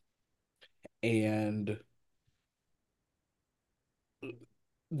 And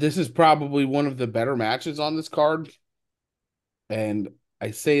this is probably one of the better matches on this card. And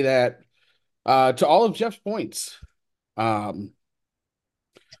I say that to all of Jeff's points. Um,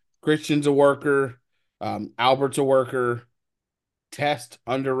 Christian's a worker. Albert's a worker. Test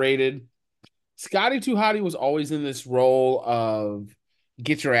underrated. Scotty Too Hotty was always in this role of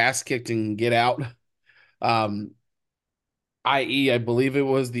get your ass kicked and get out. Um, i.e., I believe it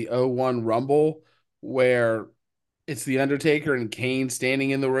was the '01 Rumble where it's the Undertaker and Kane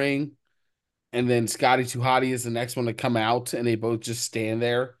standing in the ring, and then Scotty Too Hotty is the next one to come out, and they both just stand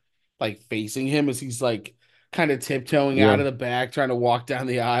there, like facing him as he's like kind of tiptoeing Yeah. out of the back, trying to walk down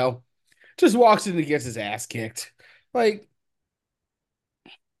the aisle. Just walks in and gets his ass kicked. Like,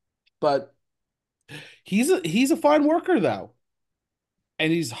 but He's a fine worker though,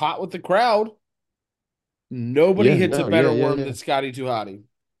 and he's hot with the crowd. Nobody Yeah, hits a no, yeah, better yeah, worm yeah. than Scotty 2 Hotty.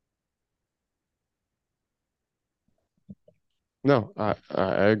 No, I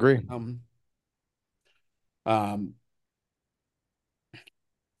agree. Um, um,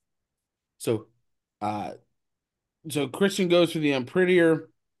 so, uh, so Christian goes for the unprettier.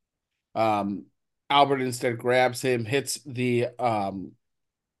 Um, Albert instead grabs him, hits the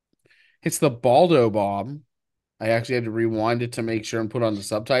Baldo bomb. I actually had to rewind it to make sure and put on the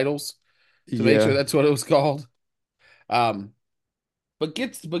subtitles to make sure Yeah. that's what it was called. Um, but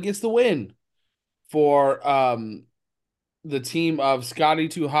gets the win for the team of Scotty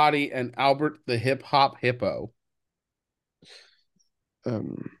Too Hottie and Albert the Hip Hop Hippo.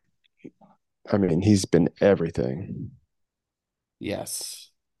 Um, I mean, he's been everything.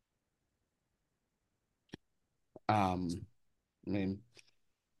 Yes. I mean,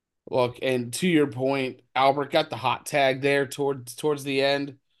 look, and to your point, Albert got the hot tag there towards the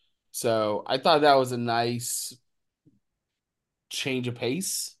end. So I thought that was a nice change of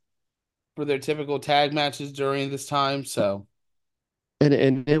pace for their typical tag matches during this time. So And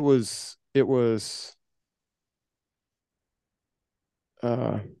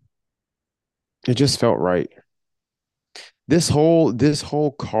uh it just felt right. This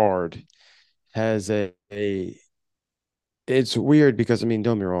whole card has a it's weird because I mean,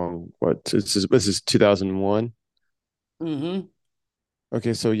 don't be wrong. This is 2001. hmm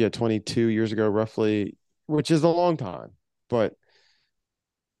Okay, so yeah, 22 years ago roughly, which is a long time. But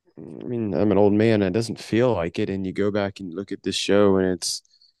I mean, I'm an old man and it doesn't feel like it. And you go back and look at this show and it's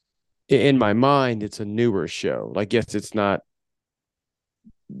in my mind, it's a newer show. Like, yes, it's not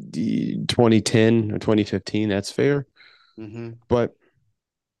the 2010 or 2015, that's fair. hmm But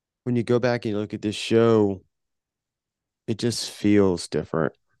when you go back and you look at this show, it just feels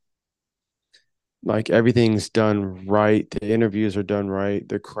different. Like everything's done right. The interviews are done right.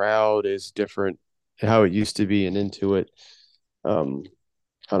 The crowd is different how it used to be and into it. Um,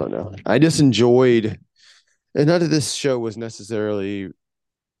 I don't know. I just enjoyed, and none of this show was necessarily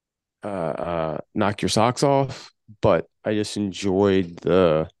knock your socks off, but I just enjoyed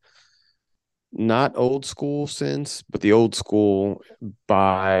the not old school sense, but the old school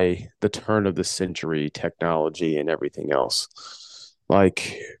by the turn of the century technology and everything else.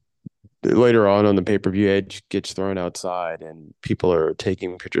 Like later on the pay-per-view, Edge gets thrown outside and people are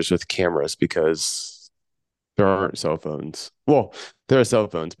taking pictures with cameras because there aren't cell phones. Well, there are cell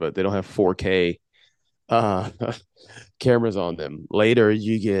phones, but they don't have 4K uh cameras on them. Later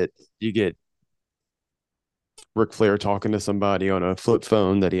you get Ric Flair talking to somebody on a flip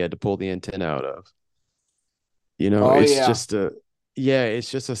phone that he had to pull the antenna out of. You know, Oh it's yeah. just a yeah, it's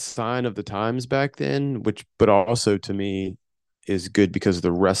just a sign of the times back then, which but also to me is good because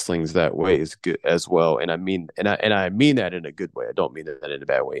the wrestling's that way is good as well. And I mean that in a good way. I don't mean that in a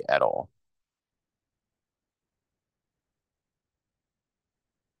bad way at all.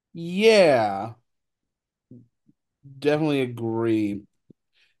 Yeah, definitely agree.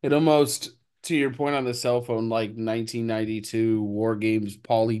 It almost, to your point on the cell phone, like 1992 War Games,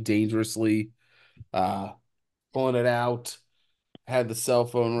 Paulie dangerously uh pulling it out, had the cell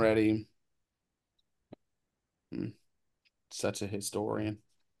phone ready. Hmm, such a historian.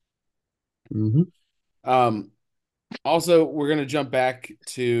 Mm-hmm. Um, Also, we're gonna jump back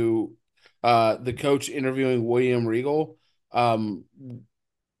to the coach interviewing William Regal. Um,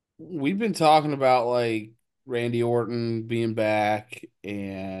 we've been talking about like Randy Orton being back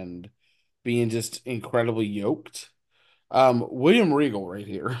and being just incredibly yoked. William Regal right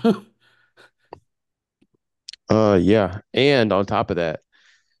here. Yeah. And on top of that,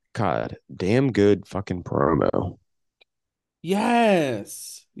 God, damn good fucking promo.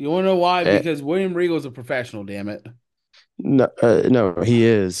 Yes. You want to know why? Eh, Because William Regal is a professional, damn it. no, no, he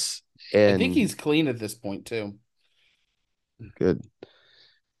is. I think And he's clean at this point too. good.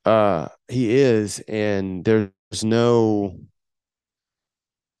 He is, and there's no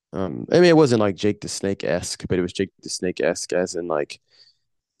I mean it wasn't like Jake the Snake-esque, but it was Jake the Snake-esque as in like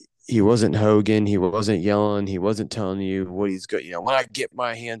he wasn't Hogan, he wasn't yelling, he wasn't telling you what he's good, you know, when I get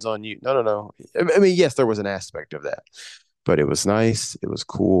my hands on you. No, no, no. I mean, yes, there was an aspect of that, but it was nice, it was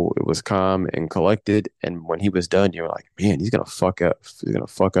cool, it was calm and collected. And when he was done, you were like, man, he's gonna fuck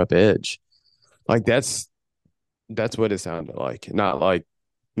up Edge. Like that's what it sounded like. Not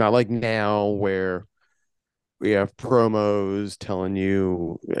like now where we have promos telling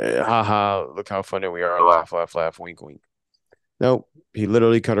you, haha, look how funny we are, laugh, laugh, laugh, wink, wink. Nope. He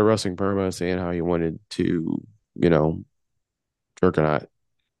literally cut a wrestling promo saying how he wanted to, you know, jerk a knot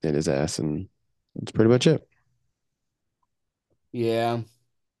in his ass, and that's pretty much it. Yeah.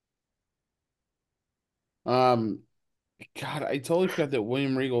 Um, God, I totally forgot that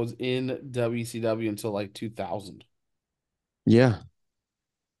William Regal was in WCW until like 2000. Yeah.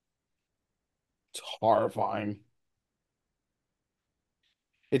 It's horrifying.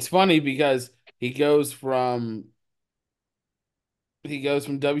 It's funny because he goes from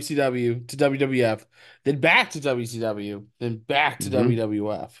WCW to WWF, then back to WCW, then back to Hmm.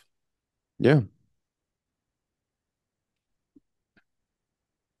 WWF. Yeah.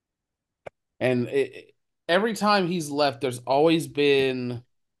 And every time he's left, there's always been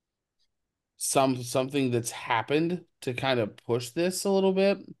something that's happened to kind of push this a little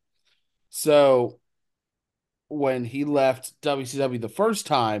bit. So when he left WCW the first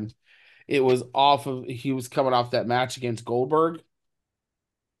time, it was off of he was coming off that match against Goldberg.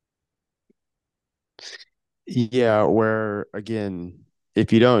 Yeah. Where, again,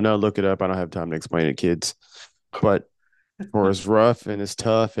 if you don't know, look it up. I don't have time to explain it, kids. But for as rough and as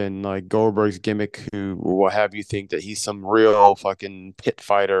tough and like Goldberg's gimmick, who will have you think that he's some real fucking pit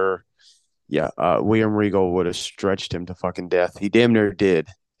fighter. Yeah, William Regal would have stretched him to fucking death. He damn near did,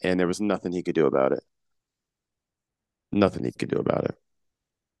 and there was nothing he could do about it. Nothing he could do about it.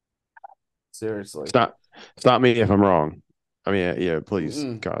 Seriously. Stop me if I'm wrong. I mean, yeah, please,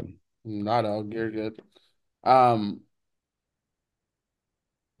 Mm-mm, God. not all. You're good. Um,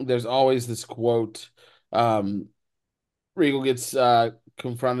 there's always this quote. Um, Regal gets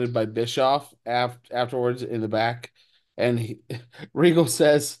confronted by Bischoff afterwards in the back, and Regal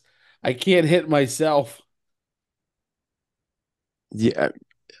says, "I can't hit myself." Yeah,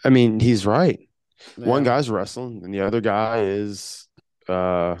 I mean, he's right. One Yeah, guy's wrestling, and the other guy is,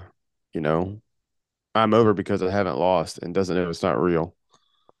 uh, you know, I'm over because I haven't lost, and doesn't know it's not real.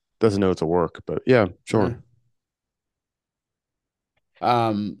 Doesn't know it's a work, but yeah, yeah. sure.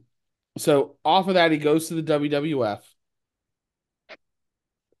 Um, so off of that, he goes to the WWF.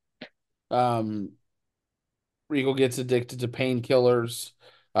 Um, Regal gets addicted to painkillers.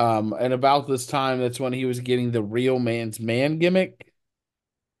 And about this time, that's when he was getting the real man's man gimmick.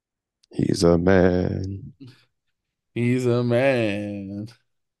 He's a man. He's a man.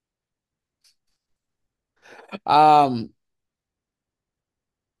 Um,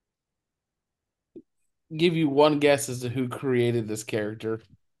 give you one guess as to who created this character.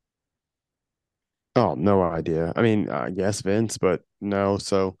 Oh, no idea. I mean, yes, Vince, but no.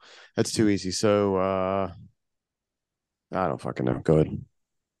 So that's too easy. So I don't fucking know. Go ahead.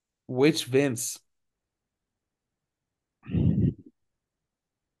 Which Vince?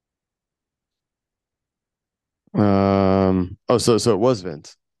 Oh, so it was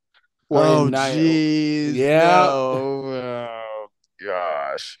Vince. Or Oh, in night? jeez, Yeah. no. Oh,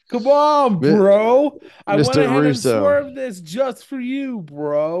 gosh. Come on, Mi- bro. I went Mr. ahead and Russo. swerved this just for you,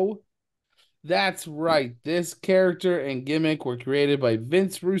 bro. That's right. This character and gimmick were created by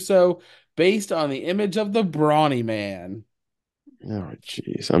Vince Russo based on the image of the brawny man. Oh,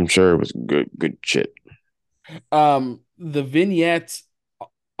 jeez. I'm sure it was good shit The vignettes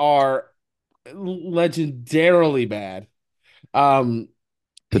are legendarily bad. Um,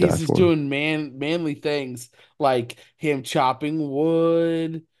 to die he's just for. doing manly things like him chopping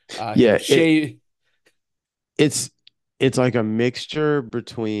wood, him Yeah, shave. it's it's like a mixture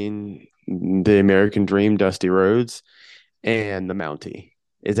between the American Dream, Dusty Rhodes, and the Mountie.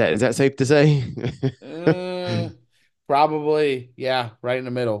 Is that safe to say? Uh, probably, yeah, right in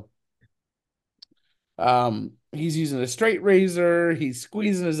the middle. He's using a straight razor. He's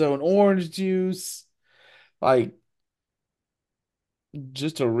squeezing his own orange juice, like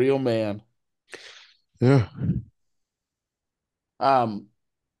just a real man. Yeah. Um,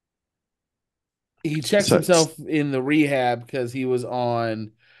 he checks So, himself in the rehab because he was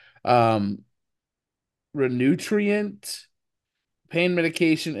on um Renutrient, pain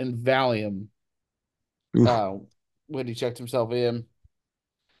medication, and Valium. oof. Uh, when he checked himself in.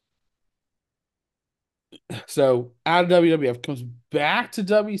 So out of WWF comes back to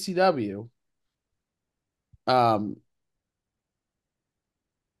WCW. Um,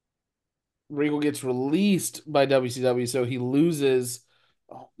 Regal gets released by WCW, so he loses.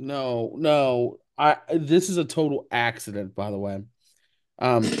 Oh, no, no. I This is a total accident, by the way.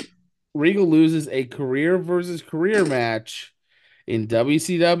 Um, Regal loses a career versus career match in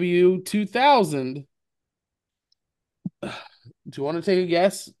WCW 2000. Do you want to take a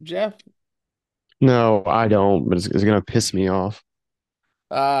guess, Jeff? No, I don't, but it's gonna piss me off.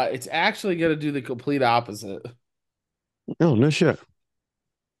 It's actually gonna do the complete opposite. No, no shit.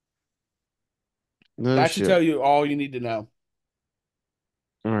 No That should shit. tell you all you need to know.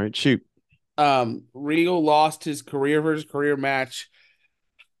 All right, shoot. Regal lost his career versus career match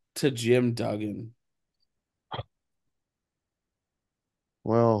to Jim Duggan.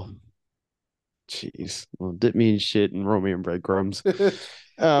 Well, jeez. Well, dip me in shit and roll me in breadcrumbs.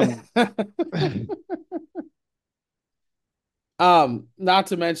 Um, Not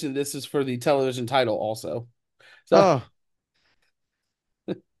to mention this is for the television title also. So,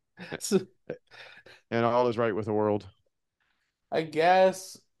 oh, so and all is right with the world. I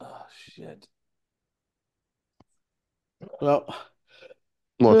guess, oh shit. Well,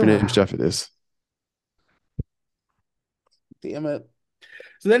 Well, if your name's Jeff, it is. damn it.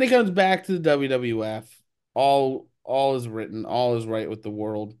 So then he comes back to the WWF. All is written, all is right with the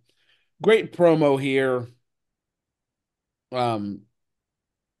world. Great promo here. Um,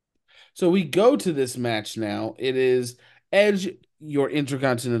 so we go to this match now. It is Edge, your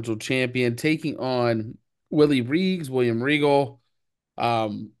Intercontinental Champion, taking on William Regal.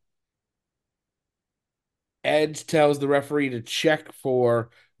 Um, Edge tells the referee to check for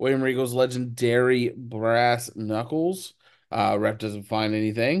William Regal's legendary brass knuckles. Ref doesn't find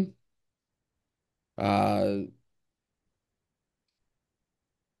anything. Uh,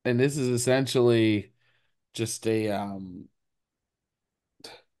 and this is essentially just this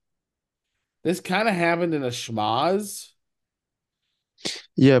kind of happened in a schmaz.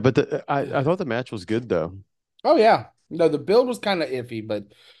 Yeah, but I thought the match was good though. Oh yeah. No, the build was kind of iffy, but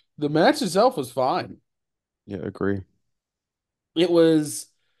the match itself was fine. Yeah, agree. It was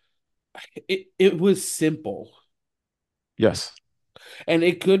it was simple. Yes. And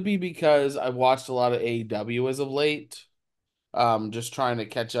it could be because I've watched a lot of AEW as of late. Just trying to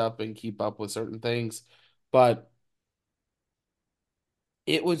catch up and keep up with certain things. But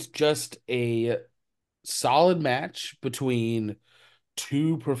it was just a solid match between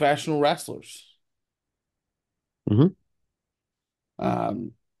two professional wrestlers. Hmm.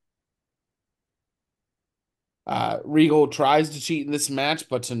 Um, Regal tries to cheat in this match,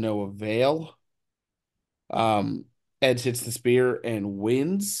 but to no avail. Um, Edge hits the spear and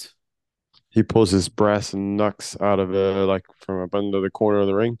wins. He pulls his brass knucks out of like from up under the corner of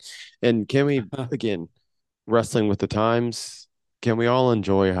the ring. And can we again wrestling with the times? Can we all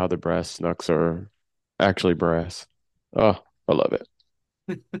enjoy how the brass knucks are actually brass? Oh, I love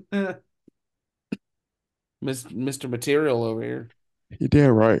it. Mr. Material over here. You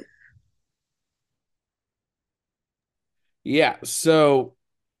damn right. Yeah, so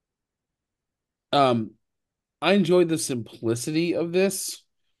um I enjoyed the simplicity of this.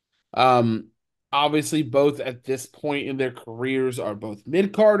 Um Obviously both at this point in their careers are both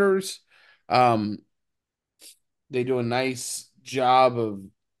mid-carders. Um they do a nice job of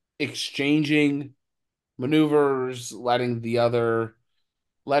exchanging maneuvers, letting their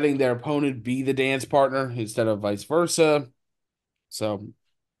opponent be the dance partner instead of vice versa. So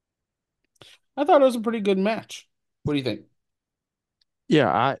I thought it was a pretty good match. What do you think?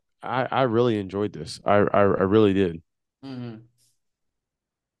 Yeah, I really enjoyed this. I really did. Mhm.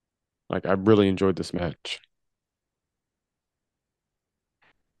 Like I really enjoyed this match.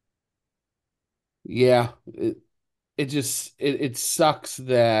 Yeah, it sucks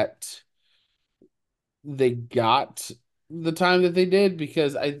that they got the time that they did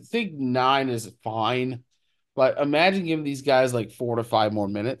because I think 9 is fine, but imagine giving these guys like 4 to 5 more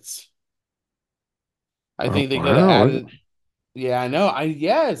minutes. I Oh, think they could have wow. added. Yeah, I know.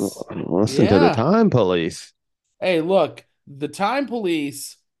 Yes. Listen to the Yeah. time police. Hey, look, the time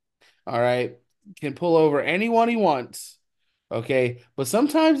police, all right, can pull over anyone he wants. Okay. But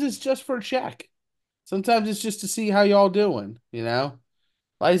sometimes it's just for a check. Sometimes it's just to see how y'all doing, you know?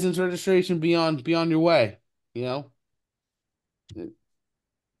 License registration be on your way, you know?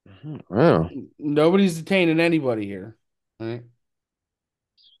 Wow. Nobody's detaining anybody here. All right.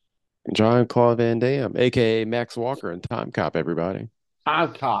 John Claude Van Damme, aka Max Walker and Time Cop, everybody.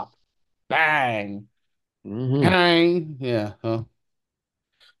 I'm cop. Bang. Hmm. Bang. Yeah. Huh.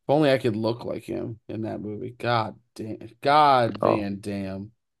 If only I could look like him in that movie. God damn. God Oh, Van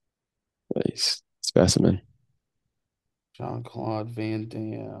Dam. nice specimen. Jean-Claude Van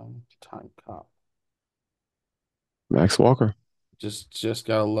Damme. Time cop. Max Walker. Just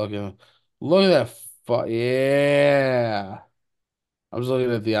gotta look at that yeah. I was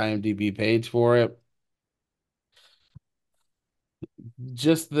looking at the IMDb page for it.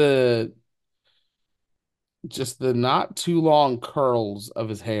 Just the just the not too long curls of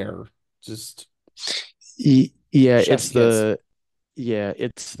his hair. Just Yeah, chef's kiss.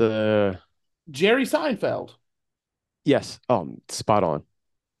 it's the Jerry Seinfeld. yes. Spot on.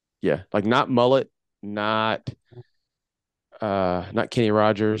 Yeah, like not mullet, not not Kenny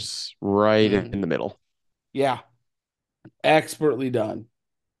Rogers, right Mm. in the middle. Yeah, expertly done.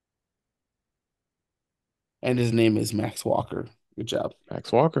 And his name is Max Walker. Good job.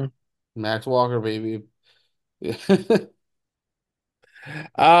 Max Walker. Max Walker, baby.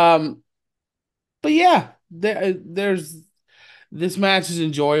 um, But yeah, there's this match is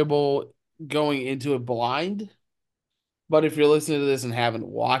enjoyable going into it blind. But if you're listening to this and haven't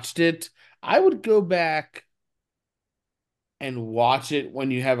watched it, I would go back and watch it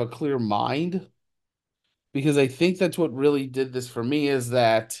when you have a clear mind, because I think that's what really did this for me is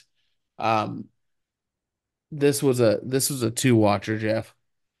that um this was a two watcher, Jeff.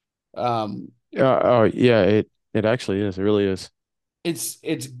 Um Oh yeah, it actually is. It really is.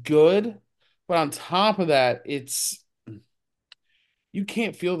 it's good, but on top of that, it's you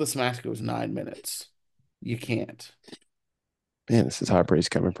can't feel this match goes 9 minutes. You can't. Man, this is high praise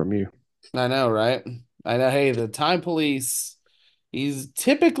coming from you. I know, right? I know. Hey, the time police, he's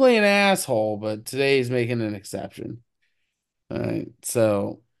typically an asshole, but today he's making an exception. All right.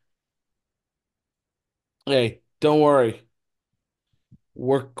 So, hey, don't worry.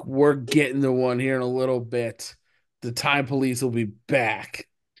 We're getting the one here in a little bit. The time police will be back.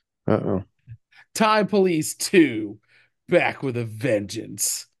 Uh-oh. Time Police 2, back with a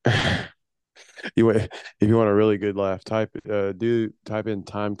vengeance. If you want a really good laugh, type in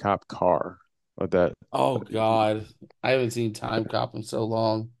time cop car. Like that. Oh God. I haven't seen Time Cop in so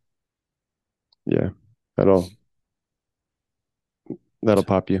long. Yeah. That'll that'll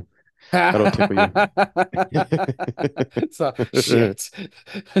pop you. That'll tickle you. So shit.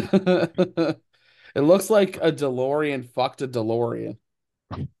 It looks like a DeLorean fucked a DeLorean.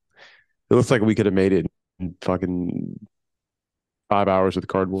 It looks like we could have made it in fucking 5 hours with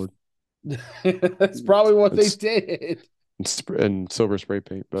cardboard That's probably what they and, did. and silver spray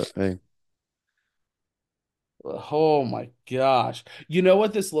paint. But hey, Oh my gosh. You know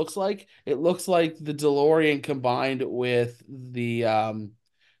what this looks like? It looks like the DeLorean combined with the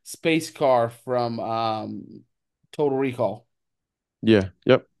space car from Total Recall. yeah,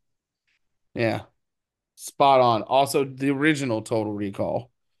 yep, Yeah. Spot on. Also the original Total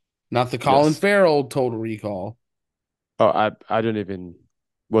Recall, not the Colin yes. Farrell Total Recall. Oh, I don't even.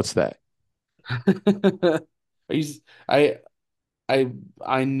 What's that? Are you, I I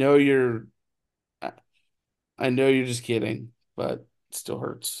I know you're just kidding, but it still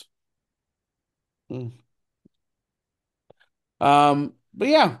hurts. Mm. But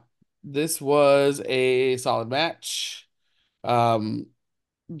yeah, this was a solid match. Um,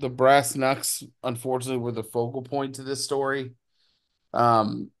 the brass knucks, unfortunately, were the focal point to this story.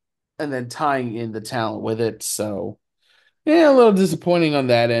 Um, and then tying in the talent with it. So yeah, a little disappointing on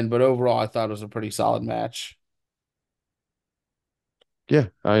that end, but overall, I thought it was a pretty solid match. Yeah,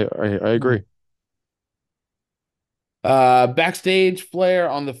 I Hmm. agree. Backstage, Flair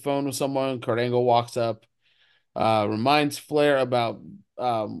on the phone with someone. Kurt Angle walks up, reminds Flair about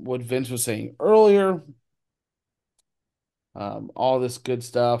what Vince was saying earlier. All this good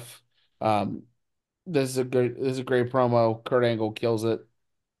stuff. Um, this is a great promo. Kurt Angle kills it.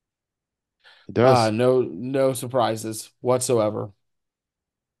 It does. No surprises whatsoever.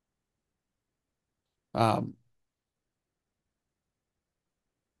 Um,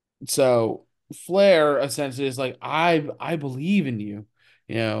 so Flair essentially is like, I believe in you.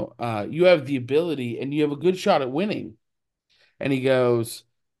 You have the ability and you have a good shot at winning. And he goes,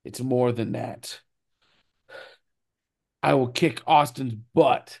 it's more than that. I will kick Austin's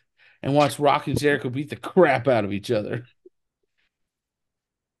butt and watch Rock and Jericho beat the crap out of each other.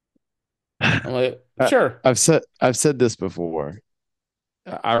 I'm like, I, sure. I've said this before.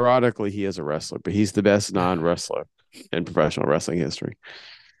 Ironically, he is a wrestler, but he's the best non-wrestler in professional wrestling history.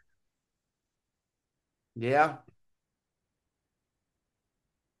 Yeah,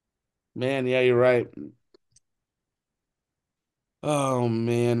 man. Yeah, you're right. Oh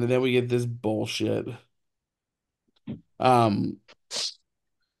man, and then we get this bullshit. Um,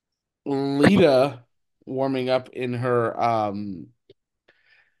 Lita warming up in her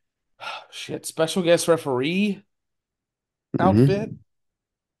shit special guest referee outfit. Hmm.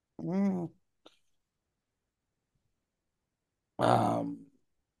 Mm. Um,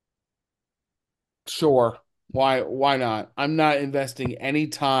 sure. Why not? I'm not investing any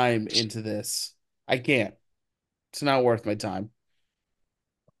time into this. I can't. It's not worth my time.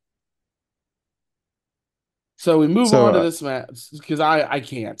 So we move So, on to this match because I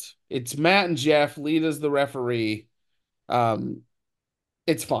can't. It's Matt and Jeff. Lita's the referee. Um,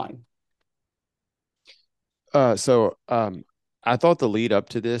 it's fine. so I thought the lead up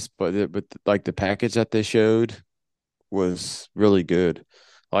to this, but like the package that they showed was really good.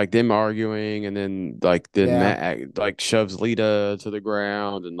 Like them arguing, and then Yeah. Matt like shoves Lita to the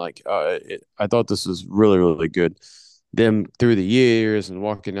ground, and I thought this was really really good. Them through the years and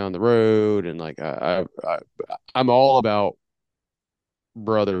walking down the road, and I'm all about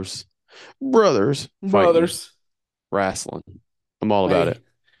brothers, brothers fighting Brothers. wrestling. I'm all about it.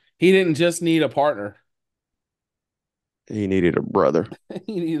 Hey, He didn't just need a partner. He needed a brother.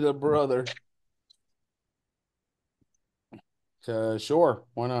 He needed a brother. Sure,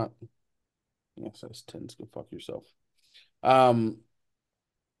 why not? Yes, that's 10. Go fuck yourself. Um,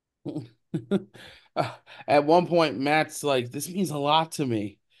 at one point, Matt's like, "This means a lot to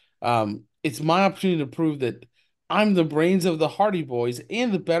me. It's my opportunity to prove that I'm the brains of the Hardy Boys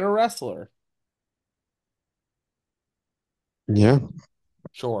and the better wrestler." Yeah.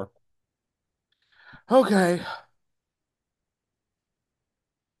 Sure. Okay.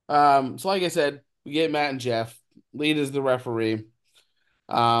 So like I said, we get Matt and Jeff. Lead is the referee.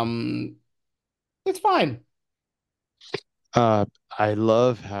 Um, it's fine. Uh, I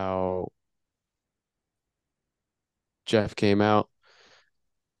love how Jeff came out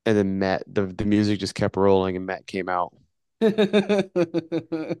and then Matt, the music just kept rolling and Matt came out. I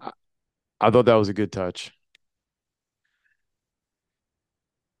I, I thought that was a good touch.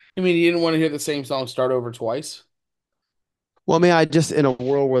 mean, you didn't want to hear the same song start over twice. Well, I mean, I just in a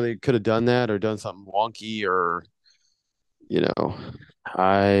world where they could have done that or done something wonky or, you know,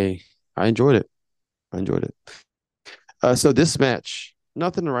 I I enjoyed it. I enjoyed it. So this match,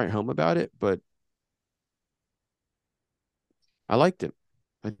 nothing to write home about it, but I liked it.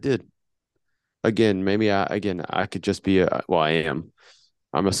 I did. Again, maybe I could just be a well, I am.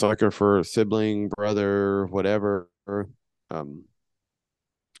 I'm a sucker for sibling, brother, whatever. Um,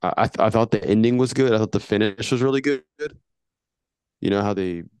 I thought the ending was good. I thought the finish was really good. You know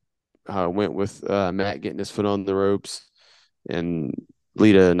how it went with Matt getting his foot on the ropes and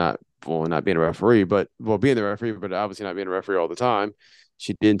Lita not being a referee, but well being the referee, but obviously not being a referee all the time.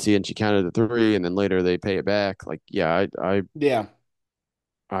 She didn't see it and she counted the three, and then later they pay it back. Like, yeah, Yeah.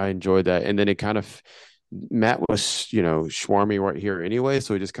 I enjoyed that. And then it kind of Matt was, swarmy right here anyway,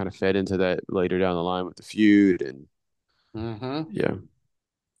 so he just kind of fed into that later down the line with the feud and Mm-hmm. yeah.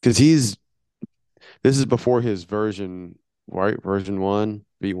 Because this is before his version, right? Version one,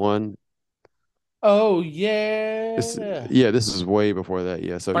 V1. Oh This yeah. yeah, this is way before that.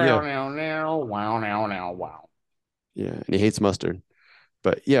 Yeah. So Wow yeah, now now wow now now wow. yeah. And he hates mustard.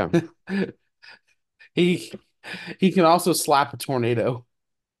 But yeah, He he can also slap a tornado.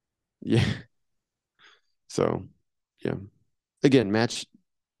 yeah. So yeah. Again, match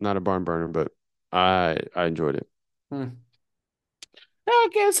not a barn burner, but I enjoyed it. Hmm. I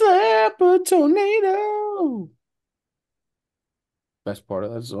can slap a tornado. Best part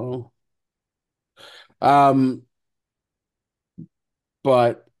of that song. Um,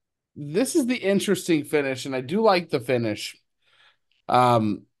 but this is the interesting finish, and I do like the finish.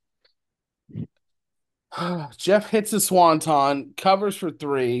 Um, Jeff hits a swanton, covers for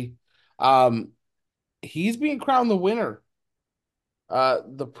three. Um, he's being crowned the winner.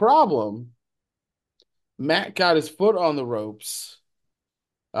 The problem, Matt got his foot on the ropes,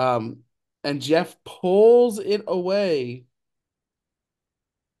 um, and Jeff pulls it away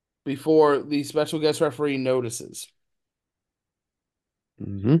before the special guest referee notices.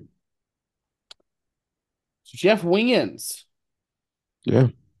 Hmm. So Jeff wins, Yeah.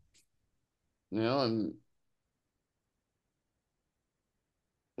 and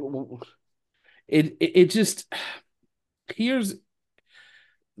it just here's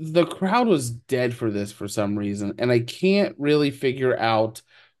the crowd was dead for this for some reason, and I can't really figure out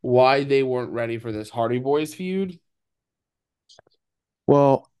why they weren't ready for this Hardy Boys feud.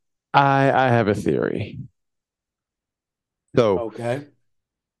 Well, I have a theory. So Okay.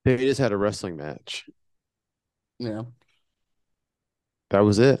 they just had a wrestling match. Yeah. That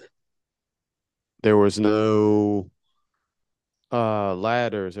was it. There was no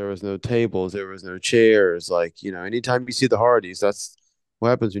ladders, there was no tables, there was no chairs. Like, anytime you see the Hardys, that's what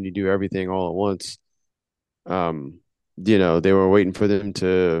happens when you do everything all at once. Um, they were waiting for them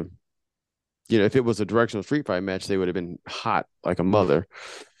to, if it was a directional street fight match, they would have been hot like a mother.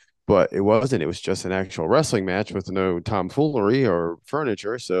 But it wasn't. It was just an actual wrestling match with no tomfoolery or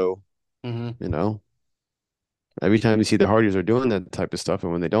furniture. So, Hmm. you know, every time you see the Hardys are doing that type of stuff,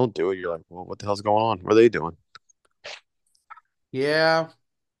 and when they don't do it, you're like, well, what the hell's going on? What are they doing? Yeah.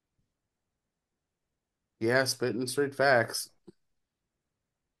 Yeah. Spitting straight facts.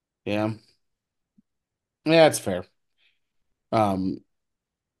 Yeah. Yeah, it's fair. Um,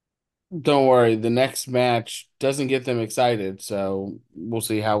 don't worry. The next match doesn't get them excited, so we'll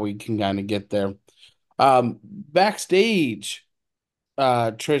see how we can kind of get there. Backstage,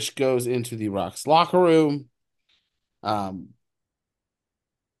 Trish goes into the Rock's locker room. Um,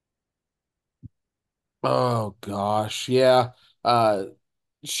 oh gosh, yeah. Uh,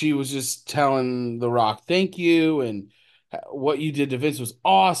 she was just telling The Rock, thank you, and what you did to Vince was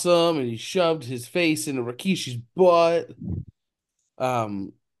awesome, and he shoved his face into Rikishi's butt.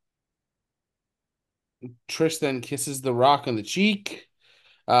 Um, Trish then kisses The Rock on the cheek.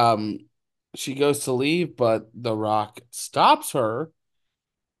 Um, she goes to leave, but The Rock stops her.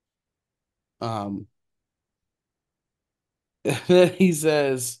 Um, then he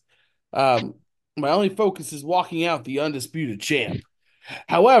says, um, "My only focus is walking out the undisputed champ.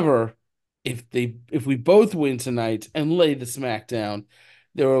 However, if we both win tonight and lay the smackdown,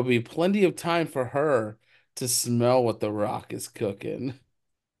 there will be plenty of time for her to smell what The Rock is cooking."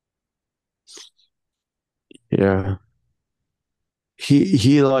 Yeah.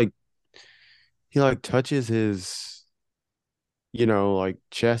 He touches his, like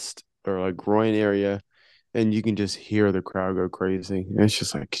chest or like groin area, and you can just hear the crowd go crazy. And it's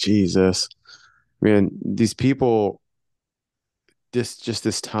just like, Jesus, man, these people,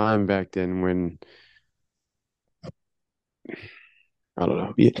 this time back then when I don't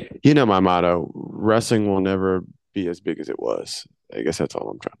know. You know my motto, wrestling will never be as big as it was. I guess that's all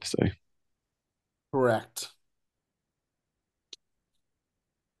I'm trying to say. Correct.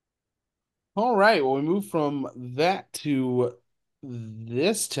 All right. Well, we move from that to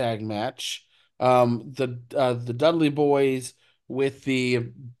this tag match. The Dudley Boys with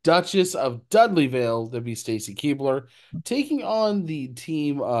the Duchess of Dudleyville, that'd be Stacy Keibler, taking on the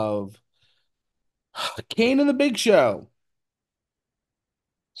team of Kane and the Big Show.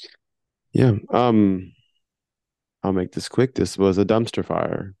 Yeah. I'll make this quick. This was a dumpster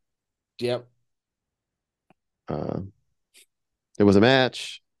fire. Yep. Uh, it was a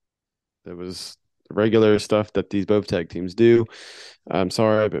match. It was regular stuff that these both tag teams do. I'm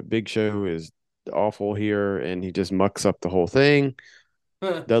sorry, but Big Show is awful here, and he just mucks up the whole thing.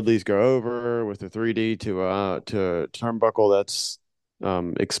 Dudley's go over with a 3D to a turnbuckle that's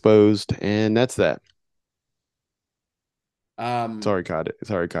exposed, and that's that. Um, Sorry, Cod.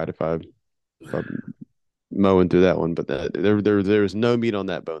 Sorry, Cod, if I'm mowing through that one, but there's no meat on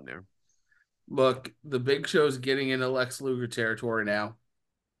that bone there. Look, the Big Show's getting into Lex Luger territory now.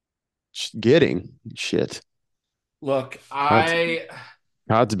 Getting shit. Look, Cod's,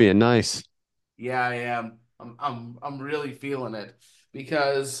 Cod's being nice. yeah, I am. I'm really feeling it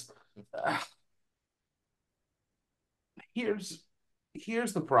because uh, here's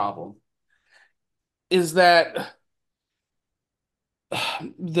here's the problem is that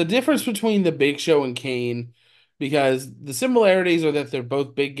the difference between the Big Show and Kane, because the similarities are that they're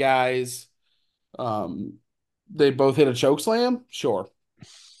both big guys. Um, they both hit a choke slam, sure,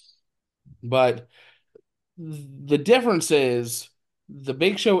 but the difference is the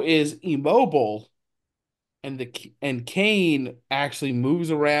Big Show is immobile, and Kane actually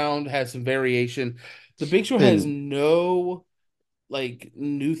moves around, has some variation. The Big Show has And no like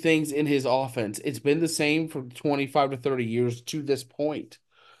new things in his offense. It's been the same for 25 to 30 years to this point.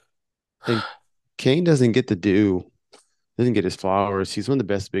 and Kane doesn't get his flowers. He's one of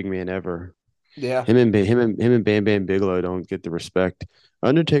the best big men ever. Yeah. Him and Bam Bam Bigelow don't get the respect.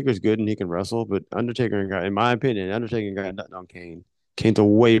 Undertaker's good and he can wrestle, but Undertaker got, in my opinion, Undertaker got nothing on Kane. Kane's a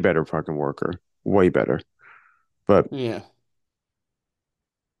way better fucking worker, way better. But Yeah.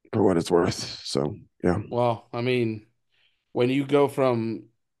 for what it's worth, so yeah, Well, I mean, when you go from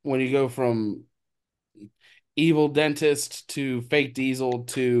when you go from evil dentist to fake diesel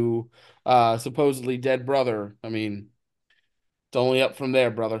to supposedly dead brother, I mean, it's only up from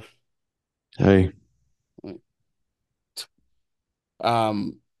there, brother. hey,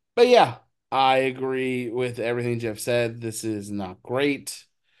 Um, but yeah, I agree with everything Jeff said. This is not great.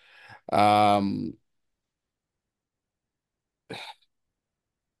 Um,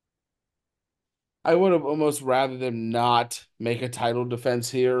 I would have almost rather them not make a title defense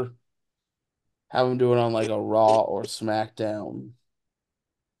here. Have them do it on like a Raw or SmackDown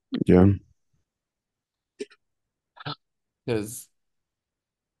yeah, because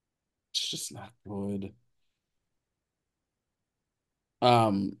it's just not good.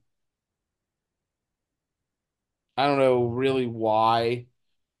 Um, I don't know really why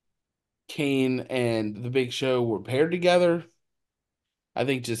Kane and the Big Show were paired together. I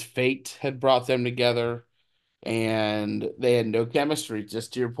think just fate had brought them together and they had no chemistry.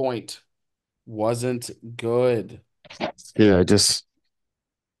 Just to your point, wasn't good. yeah, just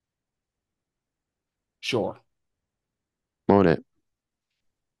Sure. on it.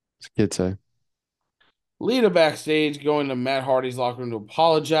 As kids say, Lita backstage going to Matt Hardy's locker room to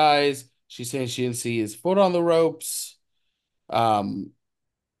apologize. She's saying she didn't see his foot on the ropes. Um,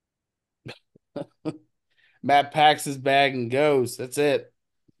 Matt packs his bag and goes. That's it.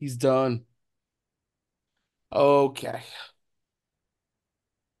 He's done. Okay.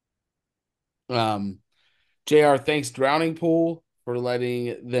 Um, JR thanks Drowning Pool for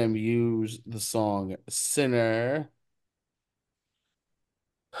letting them use the song Sinner.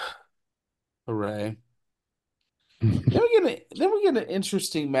 Hooray. Then we get an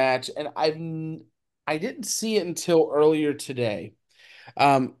interesting match, and I didn't see it until earlier today.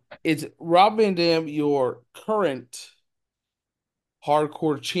 It's Rob Van Dam, your current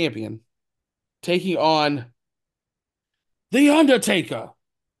hardcore champion, taking on The Undertaker.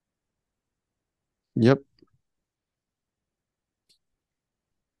 Yep.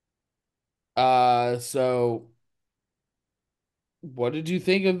 So what did you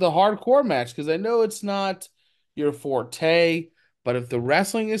think of the hardcore match? Because I know it's not your forte, but if the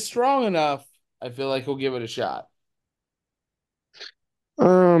wrestling is strong enough, I feel like he'll give it a shot.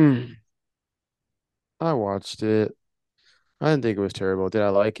 Um, I watched it. I didn't think it was terrible. Did I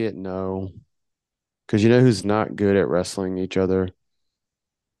like it? No. Because you know who's not good at wrestling each other?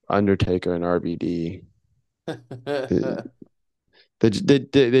 Undertaker and RVD. They,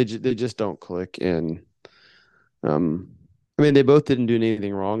 they just don't click. And I mean, they both didn't do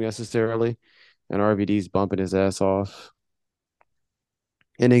anything wrong necessarily. And RVD's bumping his ass off.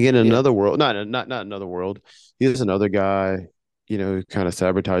 And again, Yeah, another world, not another world. He's another guy, who kind of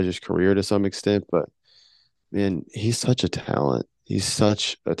sabotaged his career to some extent. But man, he's such a talent. He's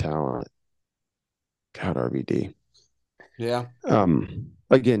such a talent. God, RVD. yeah,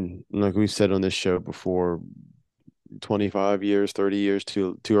 Again, like we've said on this show before, 25 years, 30 years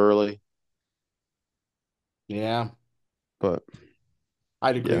too early. yeah. But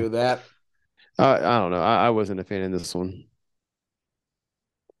I'd agree yeah, with that. I don't know. I wasn't a fan of this one.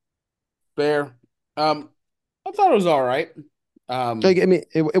 Fair. Um, I thought it was all right. Like, Um, I mean,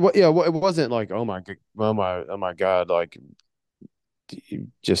 yeah, it wasn't like, oh my God, like you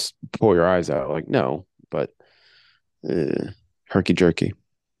just pull your eyes out. Like, no, but herky jerky.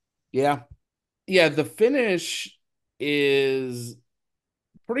 yeah, yeah. The finish is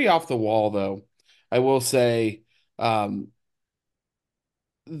pretty off the wall, though. I will say, um,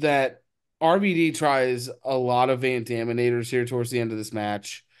 that RVD tries a lot of Van Daminators here towards the end of this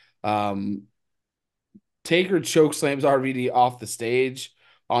match. Um, Taker choke slams RVD off the stage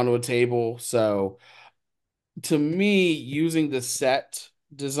onto a table. So to me, using the set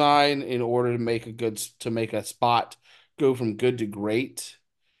design in order to make a spot go from good to great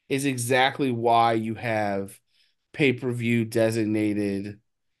is exactly why you have pay-per-view designated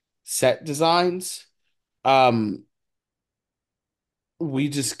set designs. Um, we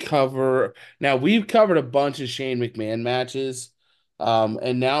just cover now we've covered a bunch of Shane McMahon matches.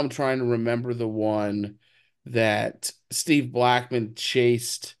 And now I'm trying to remember the one that Steve Blackman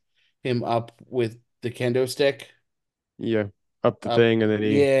chased him up with the kendo stick. Yeah, up the Up, thing, and then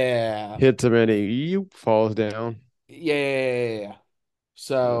he yeah. hits him, and he falls down. Yeah. Yeah,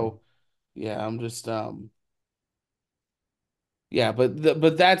 So yeah, I'm just yeah,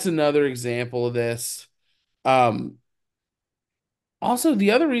 but that's another example of this. Um Also,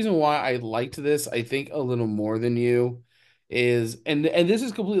 the other reason why I liked this, I think a little more than you, is and this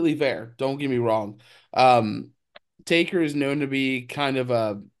is completely fair. Don't get me wrong. Um, Taker is known to be kind of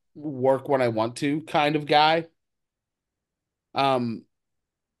a work when I want to kind of guy. Um,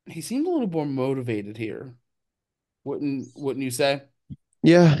 he seemed a little more motivated here. Wouldn't you say?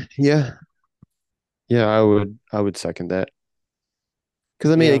 yeah. I would second that.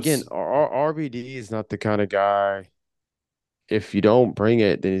 Because I mean, again, Yes. RBD is not the kind of guy. If you don't bring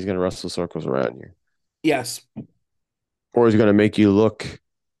it, then he's gonna wrestle circles around you, Yes. or he's gonna make you look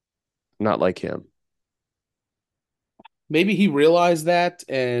not like him. Maybe he realized that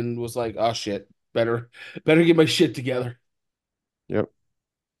and was like, "Oh shit, better get my shit together." Yep,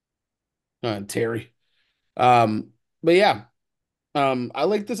 Terry. Um, but yeah. I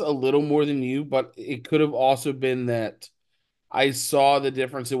like this a little more than you, but it could have also been that I saw the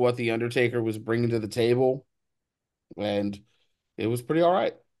difference in what the Undertaker was bringing to the table, and it was pretty all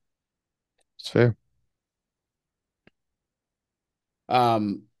right. it's fair.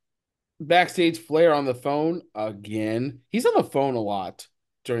 Um, Backstage, Flair on the phone again. He's on the phone a lot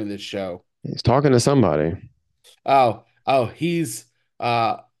during this show. He's talking to somebody. Oh, he's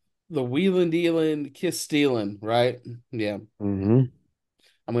uh the wheeling dealing, kiss stealing, right? Yeah, Hmm.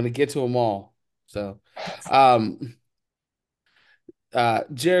 I'm gonna get to them all. So, um,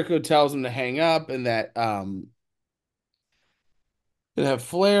 Jericho tells him to hang up, and that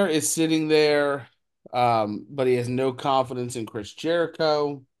Flair is sitting there, but he has no confidence in Chris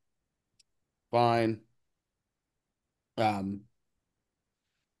Jericho. Fine. Um,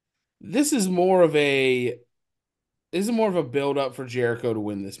 this is more of a build up for Jericho to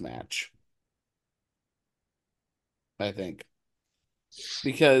win this match, I think,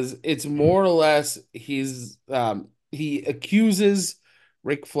 because it's more or less he accuses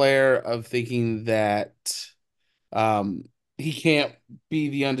Ric Flair of thinking that um he can't be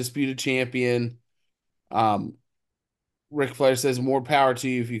the undisputed champion. Um, Ric Flair says more power to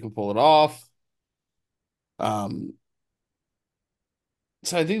you if you can pull it off. Um,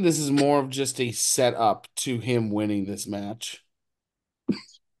 so I think this is more of just a setup to him winning this match.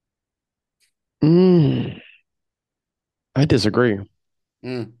 Mm, I disagree.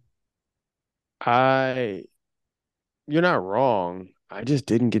 Mm. I You're not wrong. I just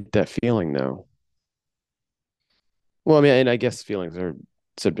didn't get that feeling though. Well, I mean, and I guess feelings are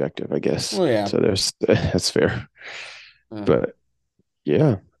subjective, I guess. Oh yeah. So there's that's fair. Uh, But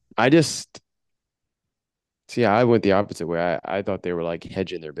yeah, I just see. I went the opposite way. I thought they were like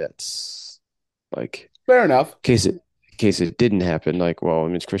hedging their bets, like Fair enough. in case it didn't happen. Like, well, I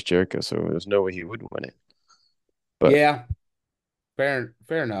mean, it's Chris Jericho, so there's no way he would win it. But Yeah.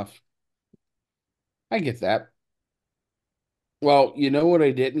 Fair enough. I get that. Well, you know what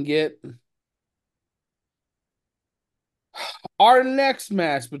I didn't get? Our next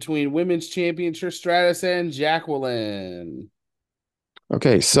match between women's champion Trish Stratus and Jacqueline.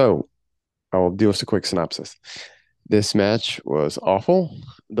 okay, so I'll do us a quick synopsis. This match was awful.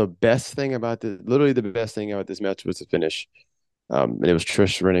 The best thing about literally the best thing about this match was the finish. And it was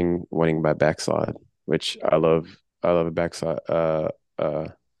Trish winning by backslide, which I love. I love a backslide.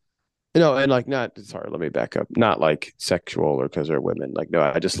 And like not sorry, let me back up. Not like sexual or because they're women. Like no,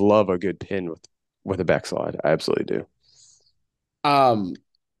 I just love a good pin with a backslide. I absolutely do. Um,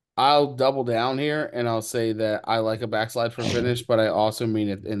 I'll double down here and I'll say that I like a backslide for finish, but I also mean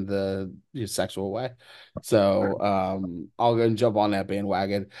it in the sexual way. So I'll go and jump on that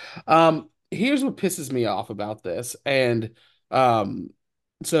bandwagon. Here's what pisses me off about this. And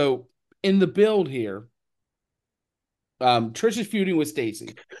so in the build here, Trish is feuding with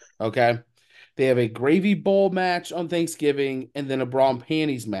Stacy. Okay. They have a gravy bowl match on Thanksgiving and then a bra and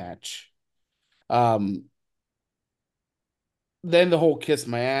panties match. Um, then the whole kiss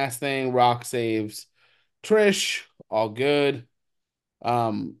my ass thing, Rock saves Trish, all good.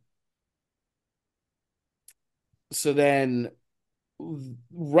 Um, so then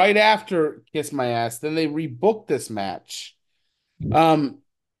right after Kiss My Ass, then they rebooked this match. Um,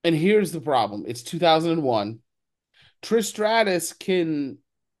 and here's the problem. It's 2001. Trish Stratus can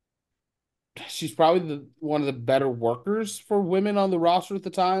she's probably one of the better workers for women on the roster at the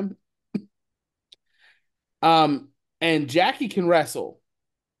time. Um, and Jackie can wrestle.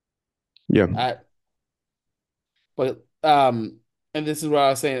 Yeah, But and this is what I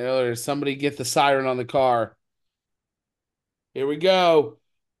was saying earlier. Somebody get the siren on the car. Here we go.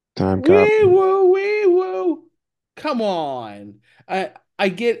 time cop. Wee woo, wee woo. Come on. I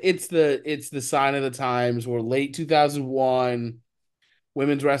get it's the sign of the times. We're late 2001.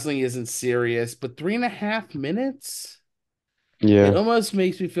 Women's wrestling isn't serious, but 3.5 minutes? It Yeah. almost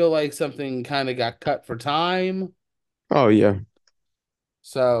makes me feel like something kind of got cut for time. Oh yeah.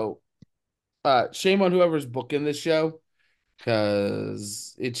 So shame on whoever's booking this show,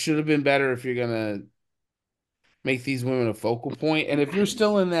 because it should have been better if you're gonna make these women a focal point. And if you're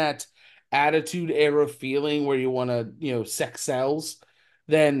still in that attitude era feeling where you want to, sex sells,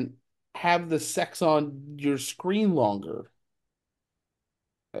 then have the sex on your screen longer.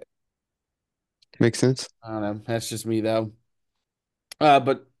 Makes sense. I don't know. That's just me though.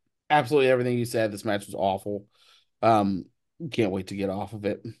 But absolutely everything you said, this match was awful. Um, can't wait to get off of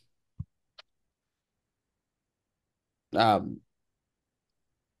it. Um,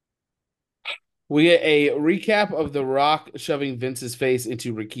 we get a recap of The Rock shoving Vince's face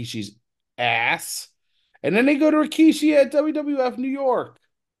into Rikishi's ass. And then they go to Rikishi at WWF New York.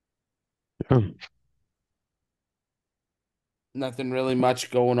 Yeah. Nothing really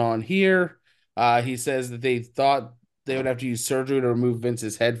much going on here. He says that they thought they would have to use surgery to remove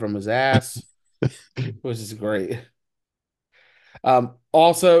Vince's head from his ass, which is great.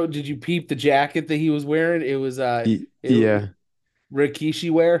 Also, did you peep the jacket that he was wearing? It was Yeah.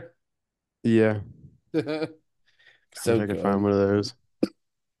 Rikishi wear. Yeah. I wish So I could find good. one of those.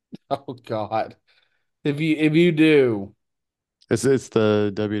 Oh God. If you do, It's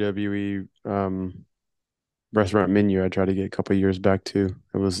the WWE restaurant menu I tried to get a couple years back too.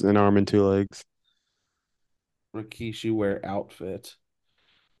 It was an arm and two legs. Rikishi wear outfit.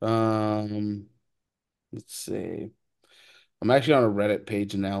 Um, let's see. I'm actually on a Reddit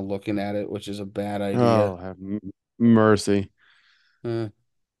page now looking at it, which is a bad idea. Oh, mercy. Uh,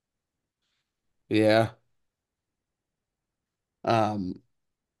 yeah. Um,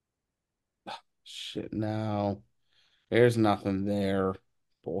 shit, no. There's nothing there.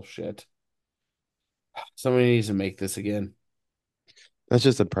 Bullshit. Somebody needs to make this again. That's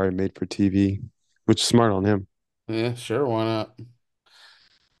just a probably made for TV, which is smart on him. Yeah, sure, why not?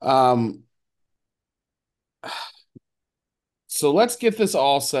 Um, so let's get this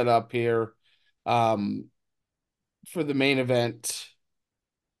all set up here. Um, for the main event.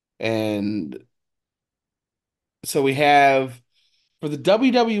 And so we have for the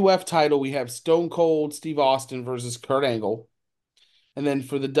WWF title, we have Stone Cold Steve Austin versus Kurt Angle. And then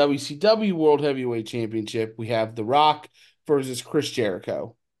for the WCW World Heavyweight Championship, we have The Rock versus Chris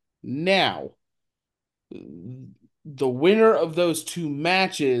Jericho. Now, the winner of those two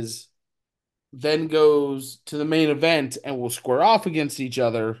matches then goes to the main event and will square off against each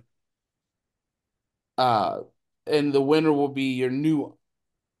other. Uh, and the winner will be your new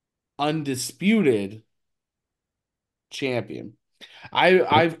undisputed champion.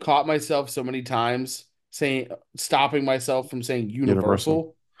 I've caught myself so many times saying stopping myself from saying Universal.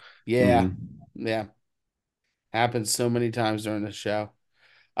 universal. Yeah. Hmm. Yeah. Happens so many times during the show.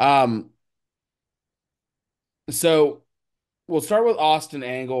 Um, so we'll start with Austin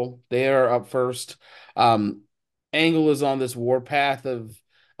Angle. They are up first. Um, Angle is on this warpath of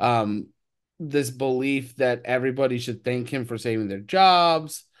um this belief that everybody should thank him for saving their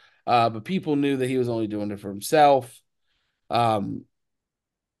jobs. But people knew that he was only doing it for himself. Um,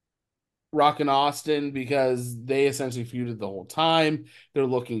 Rock and Austin because they essentially feuded the whole time. They're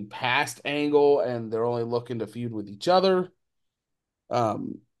looking past Angle and they're only looking to feud with each other.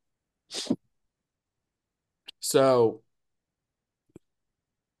 Um, so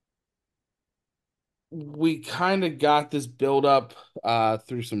we kind of got this build up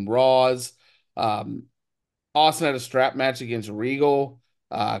through some Raws. Um, Austin had a strap match against Regal.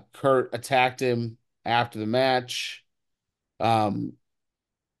 Kurt attacked him after the match. Um,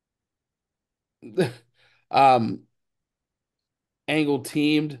 um, Angle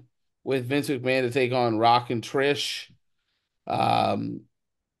teamed with Vince McMahon to take on Rock and Trish. Um,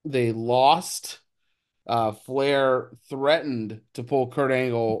 they lost. Flair threatened to pull Kurt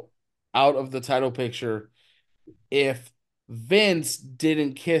Angle out of the title picture if Vince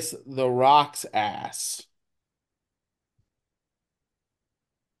didn't kiss The Rock's ass.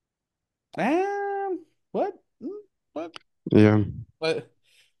 What? What? Yeah. What?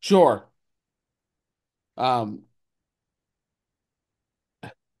 Sure. Um,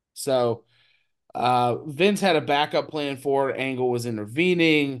 so Vince had a backup plan for it. Angle was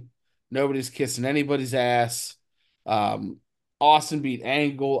intervening. Nobody's kissing anybody's ass. Um, Austin beat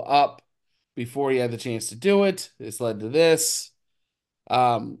Angle up before he had the chance to do it. This led to this.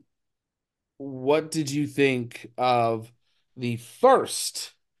 Um, what did you think of the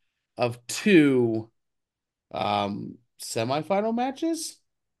first of two semifinal matches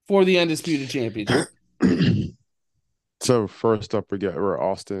for the Undisputed Championship? So first up, we're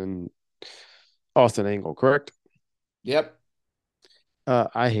Austin Angle, correct? Yep.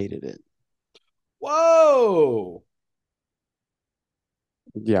 I hated it. Whoa.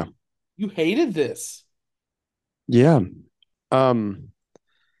 Yeah. You hated this. Yeah. Um,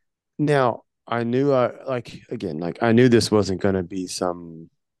 Now I knew I knew this wasn't gonna be some,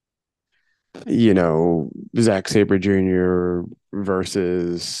 Zack Sabre Jr.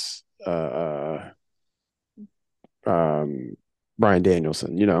 versus um Brian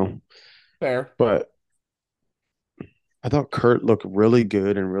Danielson, Fair. But I thought Kurt looked really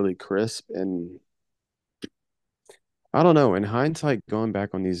good and really crisp. And I don't know, in hindsight, going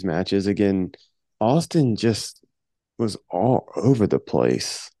back on these matches again, Austin just was all over the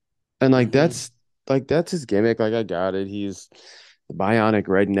place. And Hmm. that's his gimmick. Like I got it. He's the bionic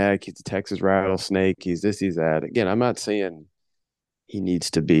redneck, he's a Texas rattlesnake, he's this, he's that. Again, I'm not saying he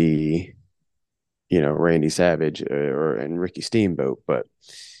needs to be, Randy Savage or and Ricky Steamboat, but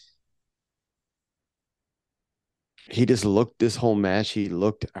he just looked this whole match, he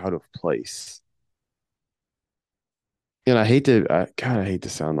looked out of place. And I hate to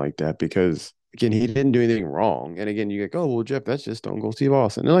sound like that because again, he didn't do anything wrong. And again, you go, oh, well, Jeff, that's just Stone Cold Steve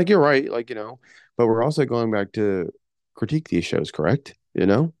Austin. And like, you're right. Like, but we're also going back to critique these shows, correct?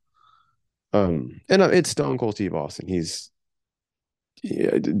 And it's Stone Cold Steve Austin.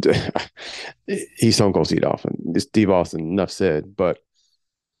 Yeah, he's Stone Cold Steve Austin. Steve Austin, enough said. But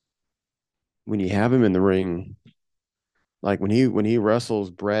when you have him in the ring, like when he wrestles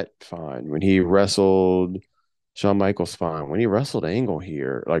Brett, fine. When he wrestled Shawn Michaels, fine. When he wrestled Angle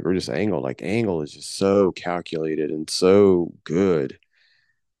here, or just Angle, like Angle is just so calculated and so good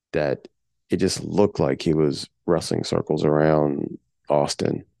that it just looked like he was wrestling circles around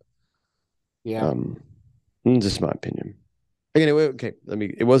Austin. Yeah. Um, just my opinion. Anyway, okay,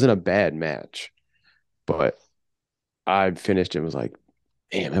 it wasn't a bad match, but I finished and was like,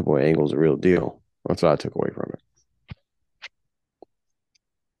 damn, that boy Angle's a real deal. That's what I took away from it.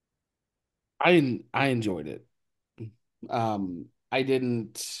 I enjoyed it. I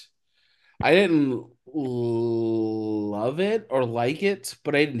didn't love it or like it,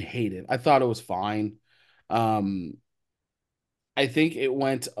 but I didn't hate it. I thought it was fine. Um, I think it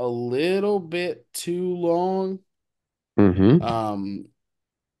went a little bit too long. Mm-hmm. Um,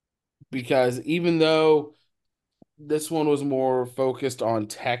 because even though this one was more focused on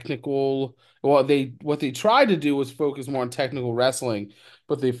technical, well, they what they tried to do was focus more on technical wrestling,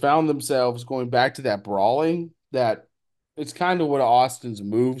 but they found themselves going back to that brawling that it's kind of what Austin's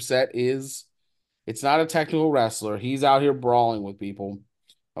move set is. It's not a technical wrestler. He's out here brawling with people.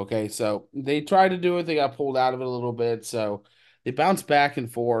 Okay, so they tried to do it. They got pulled out of it a little bit. So they bounced back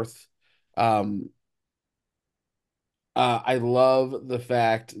and forth. Um, I love the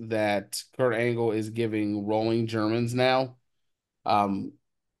fact that Kurt Angle is giving rolling Germans now. Um,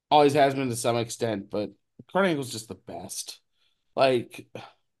 always has been to some extent, but Kurt Angle's just the best. Like,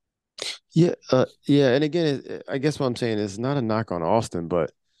 Yeah, yeah, and again, I guess what I'm saying is not a knock on Austin,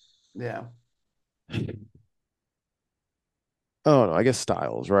 but yeah, I don't know. I guess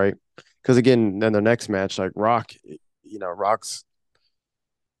styles, right? Because again, then the next match, like Rock,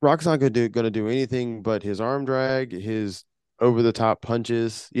 Rock's not gonna do anything but his arm drag, his over the top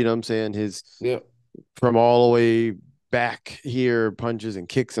punches. You know what I'm saying? His yeah. from all the way back here punches and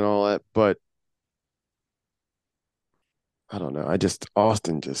kicks and all that. But I don't know. I just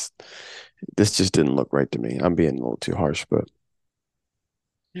Austin just this just didn't look right to me. I'm being a little too harsh, but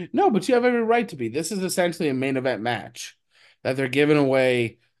No, but you have every right to be. This is essentially a main event match that they're giving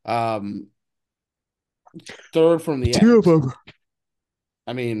away third from the two of end. them.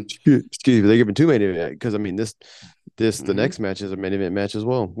 I mean, Excuse me, they're giving two main event because I mean this the mhm. next match is a main event match as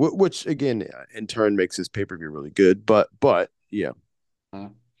well, which again in turn makes his pay per view really good. But yeah, Uh,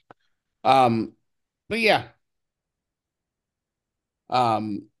 um, but yeah,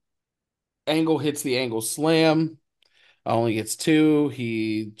 um, Angle hits the Angle Slam. Only gets two.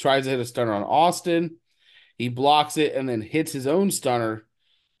 He tries to hit a stunner on Austin. He blocks it and then hits his own stunner,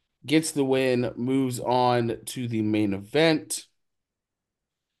 gets the win, moves on to the main event.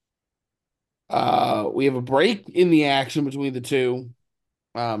 We have a break in the action between the two.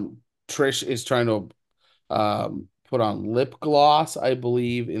 Um, Trish is trying to put on lip gloss, I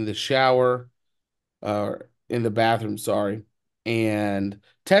believe, in the shower or in the bathroom, sorry. And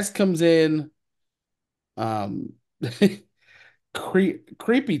Test comes in, um,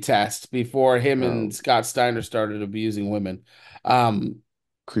 creepy Test before him and um, Scott Steiner started abusing women. Um,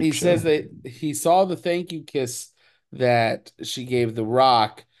 creep he show. says that he saw the thank you kiss that she gave The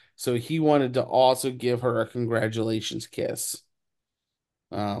Rock, so he wanted to also give her a congratulations kiss.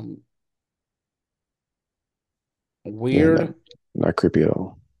 Um, Yeah, not weird. not creepy at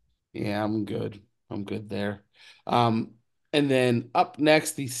all. Yeah, I'm good. I'm good there. Um, and then up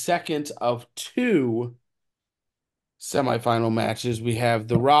next, the second of two semifinal matches, we have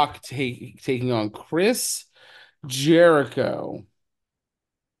The Rock taking on Chris Jericho.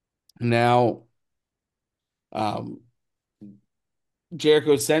 Now, um,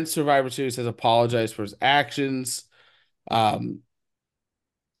 Jericho sent Survivor Series has apologized for his actions. Um,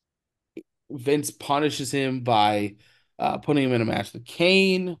 Vince punishes him by putting him in a match with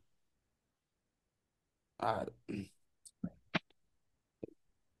Kane. Uh,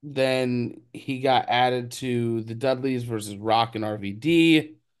 then he got added to the Dudleys versus Rock and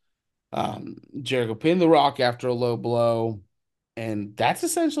RVD. Jericho pinned The Rock after a low blow, and that's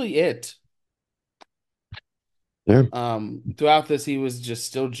essentially it. Yeah, Throughout this, he was just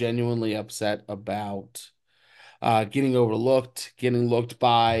still genuinely upset about getting overlooked, getting looked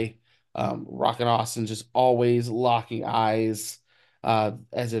by. Rock and Austin just always locking eyes,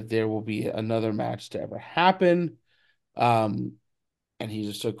 as if there will be another match to ever happen. Um, and he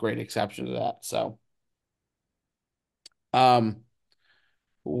just took great exception to that. So, um,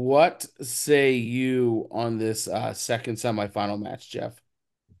 what say you on this second semifinal match, Jeff?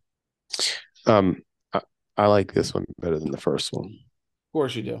 Of um, I, I like this one better than the first one.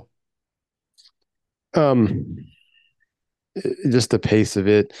 course you do. Um, just the pace of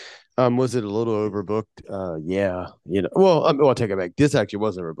it. Was it a little overbooked? Yeah, Well, I'll take it back. This actually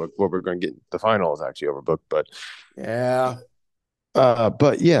wasn't overbooked. What we're going to get the final is actually overbooked, Yeah.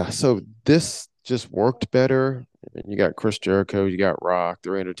 but yeah. So this just worked better. And you got Chris Jericho, you got Rock.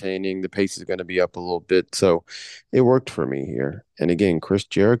 They're entertaining. The pace is going to be up a little bit, so it worked for me here. And again, Chris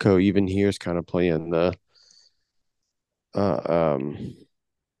Jericho even here is kind of playing the uh, um,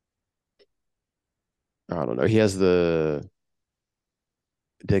 I don't know. He has the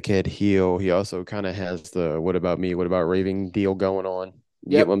dickhead heel. He also kind of has the what about me? What about raving deal going on?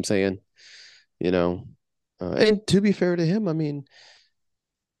 You get what Yep. I'm saying? You know, and to be fair to him, I mean,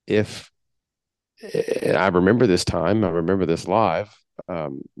 if I remember this time, I remember this live.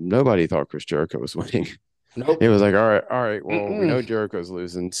 Nobody thought Chris Jericho was winning. It Nope. was like, all right. Well, we Mm-mm. know Jericho's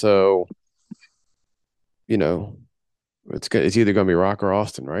losing, so you know, it's either going to be Rock or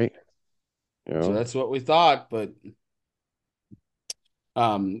Austin, right? You So know, that's what we thought, but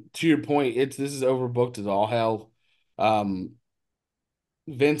to your point, this is overbooked as all hell. Um,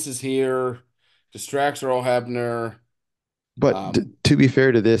 Vince is here, distracts Earl Hebner. but Um, to be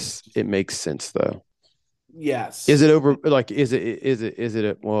fair to this, it makes sense though. Is yes. it over? Like,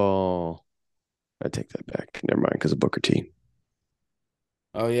 well, I take that back. Never mind, because of Booker T.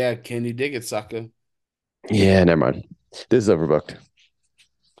 Oh yeah, can you dig it, sucker? Yeah, never mind. This is overbooked.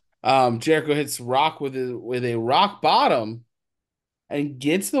 Jericho hits Rock with a rock bottom and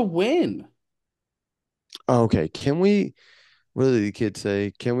gets the win. Okay, can we? What do the kids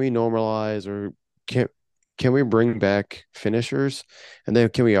say? Can we normalize or can can we bring back finishers? And then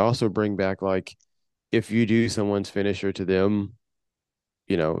can we also bring back like if you do someone's finisher to them,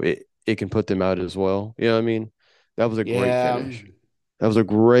 it can put them out as well. You know what I mean? That was a great Yeah, finish. That was a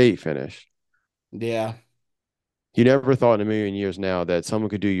great finish. yeah, You never thought in a million years now that someone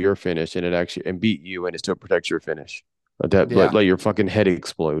could do your finish and it actually and beat you and it still protects your finish. That yeah. let your fucking head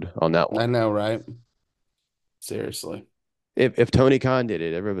explode on that I one. know, right? Seriously. If Tony Khan did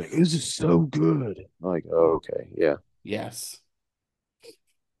it, everybody, this is so good. Like, oh, okay, yeah. Yes.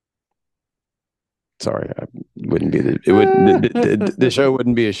 Sorry, I wouldn't be it would the show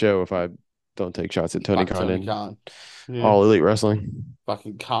wouldn't be a show if I don't take shots at Tony Fuck Khan Tony and Khan. Yeah. All Elite Wrestling.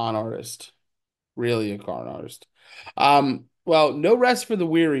 Fucking con artist. Really a con artist. Well, no rest for the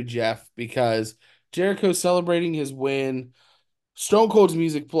weary, Jeff, because Jericho's celebrating his win. Stone Cold's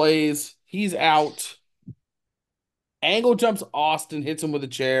music plays. He's out. Angle jumps Austin, hits him with a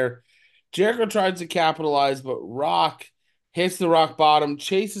chair. Jericho tries to capitalize, but Rock hits the rock bottom,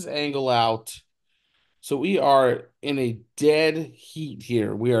 chases Angle out. So we are in a dead heat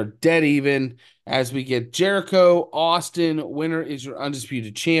here. We are dead even as we get Jericho, Austin. Winner is your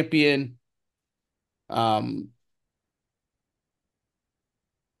undisputed champion. Um,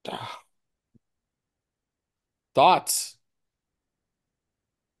 thoughts?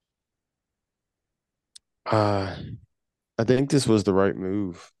 Uh, I think this was the right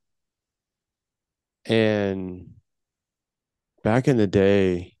move. And back in the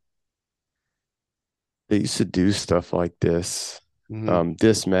day, they used to do stuff like this. Mm-hmm.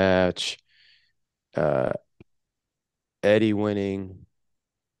 This match, uh, Eddie winning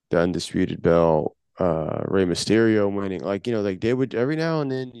the undisputed belt, Rey Mysterio winning. Like, like they would every now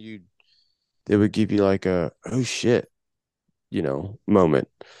and then they would give you like a oh shit, moment.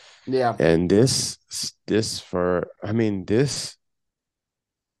 Yeah. And this for I mean, this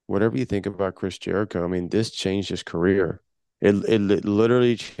whatever you think about Chris Jericho, I mean, this changed his career. It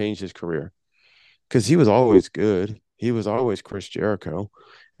literally changed his career because he was always good. He was always Chris Jericho.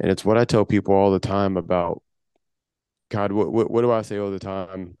 And it's what I tell people all the time about God, what do I say all the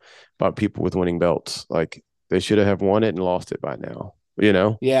time about people with winning belts? Like they should have won it and lost it by now,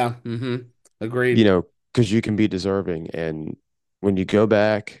 Yeah. Mm-hmm. Agreed. because you can be deserving. And when you go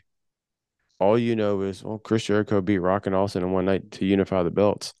back, all you know is, well, Chris Jericho beat Rock and Austin in one night to unify the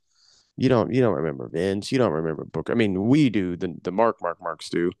belts. You don't remember Vince. You don't remember Booker. I mean, we do. The Marks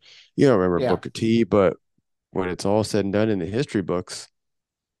do. You don't remember Yeah. Booker T, but when it's all said and done in the history books,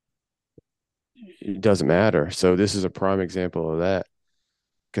 it doesn't matter. So this is a prime example of that.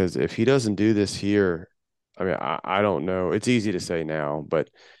 Because if he doesn't do this here, I mean, I don't know. It's easy to say now, but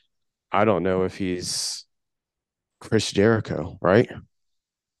I don't know if he's Chris Jericho, right?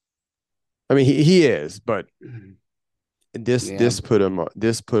 I mean, he is, but this Yeah. this put him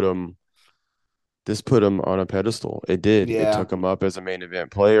this put him this put him on a pedestal. It did. It Yeah. took him up as a main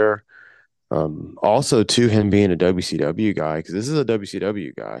event player. Also to him being a WCW guy, because this is a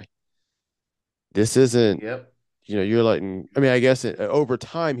WCW guy. This isn't, Yep. you're letting, I mean, I guess over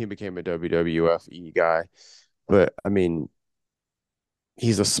time he became a WWF guy, but I mean,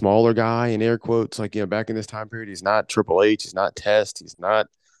 he's a smaller guy in air quotes. Like, back in this time period, he's not Triple H, he's not Test, he's not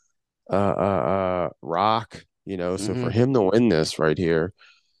Rock, so for Mm-hmm. him to win this right here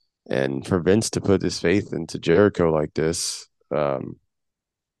and for Vince to put his faith into Jericho like this,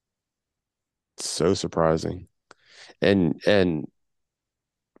 so surprising. And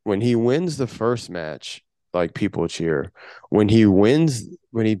when he wins the first match, like people cheer. When he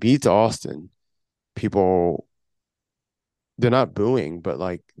beats Austin, people they're not booing, but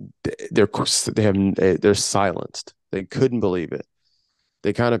like they're silenced. They couldn't believe it.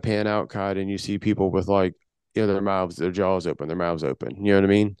 They kind of pan out, Cod, and you see people with like their jaws open, their mouths open. You know what I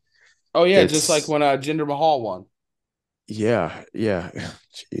mean? Oh yeah, just like It's when Jinder Mahal won. yeah, yeah.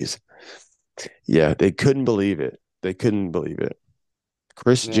 Jeez. Yeah, they couldn't believe it. They couldn't believe it.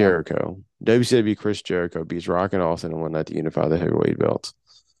 Chris Yeah. Jericho, WCW Chris Jericho beats Rock and Austin and won that to unify the heavyweight belts.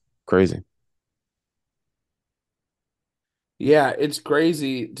 Crazy. Yeah, it's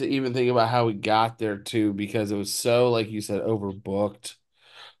crazy to even think about how we got there too, because it was so, like you said, overbooked.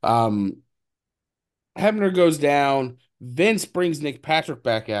 Um, Hebner goes down. Vince brings Nick Patrick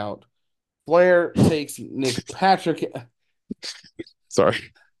back out. Flair takes Nick Patrick. Sorry.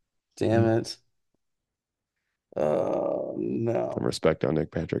 Damn it. Oh Some no. respect on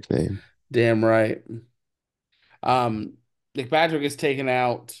Nick Patrick's name. Damn right. Um, Nick Patrick is taken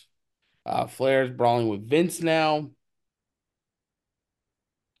out. Flair's brawling with Vince now.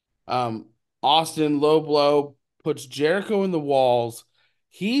 Um, Austin low blow puts Jericho in the walls.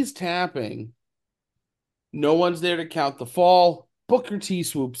 He's tapping. No one's there to count the fall. Booker T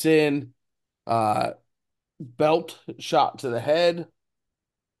swoops in. Uh, Belt shot to the head.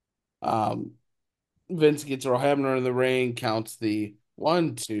 Um, Vince gets Earl Hebner in the ring, counts the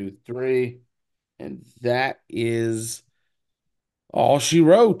 1, 2, 3, and that is all she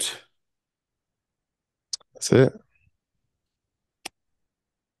wrote. That's it.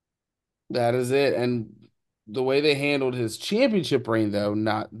 That is it. And the way they handled his championship reign, though,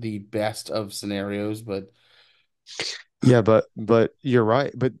 not the best of scenarios, but Yeah, but you're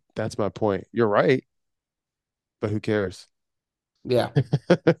right. But that's my point. You're right, but who cares? yeah,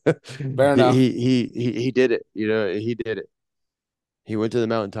 he, fair enough. he did it. You know, he did it. He went to the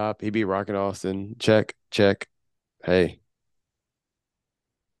mountaintop. He beat Rock and Austin. Check, check. Hey,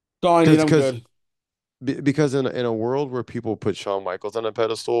 That's all I need. I'm because good. because in a world where people put Shawn Michaels on a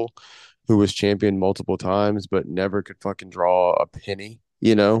pedestal, who was champion multiple times but never could fucking draw a penny,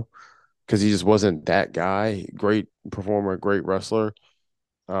 you know, because he just wasn't that guy. Great performer, great wrestler.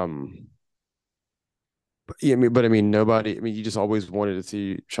 Um, yeah, I mean, nobody. I mean, you just always wanted to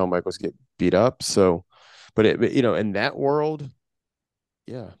see Shawn Michaels get beat up. So, but you know, in that world,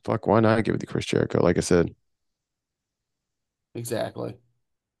 yeah, fuck, why not give it to Chris Jericho? Like I said, Exactly.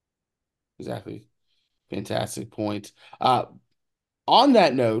 Exactly. Fantastic point. On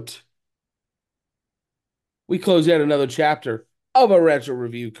that note, we close yet another chapter of a retro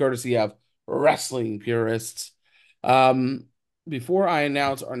review, courtesy of Wrestling Purists. Um, Before I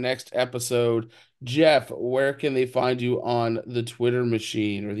announce our next episode, Jeff, where can they find you on the Twitter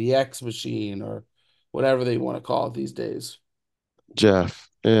machine or the X machine or whatever they want to call it these days? Jeff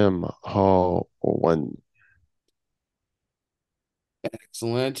M. Hall one.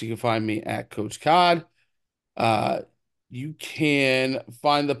 Excellent. You can find me at Coach Cod. Uh, you can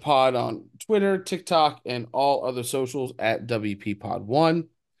find the pod on Twitter, TikTok, and all other socials at WP Pod 1.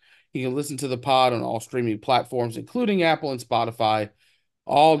 You can listen to the pod on all streaming platforms, including Apple and Spotify.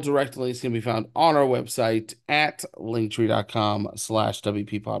 All direct links can be found on our website at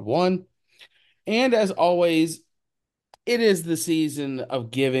linktree.com/WPPod1. And as always, it is the season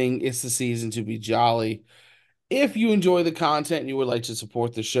of giving. It's the season to be jolly. If you enjoy the content and you would like to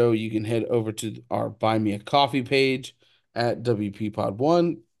support the show, you can head over to our Buy Me a Coffee page at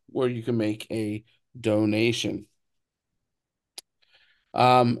WPPod1, where you can make a donation.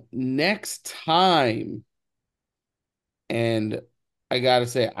 Next time, and I gotta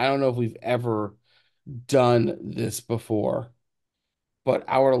say, I don't know if we've ever done this before, but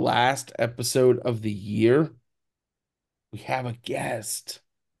our last episode of the year, we have a guest.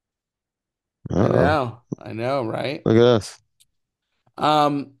 Uh-oh. I know, right? Look at us.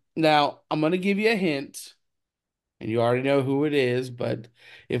 Now I'm gonna give you a hint, and you already know who it is, but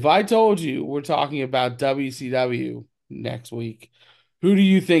if I told you we're talking about WCW next week, who do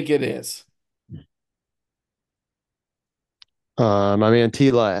you think it is? My man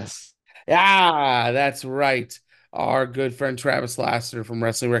T Lass. Ah, that's right. Our good friend Travis Lasser from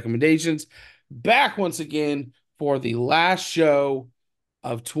Wrestling Recommendations back once again for the last show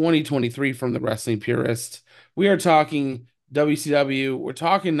of 2023 from the Wrestling Purist. We are talking WCW. We're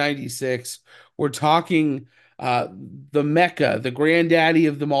talking 96. We're talking the Mecca, the granddaddy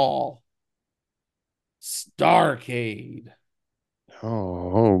of them all, Starcade.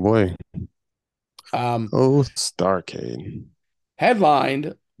 Oh boy. Um, Oh, Starcade.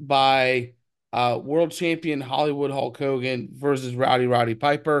 Headlined by world champion Hollywood Hulk Hogan versus Roddy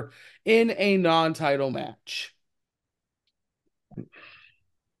Piper in a non-title match.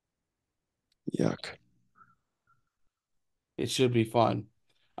 Yuck. It should be fun.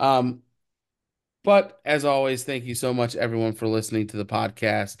 Um, but as always, thank you so much, everyone, for listening to the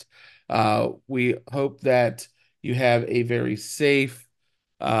podcast. We hope that you have a very safe,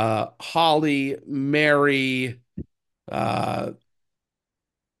 holly, merry, uh,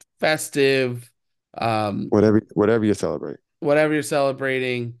 festive, um, Whatever you celebrate. whatever you're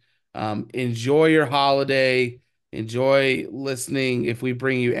celebrating. Enjoy your holiday. Enjoy listening. If we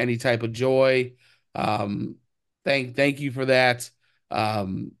bring you any type of joy, um, thank you for that.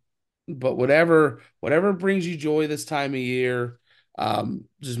 Um, But whatever brings you joy this time of year,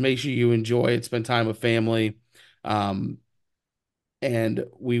 just make sure you enjoy it, spend time with family. Um, and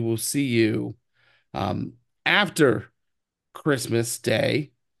we will see you after Christmas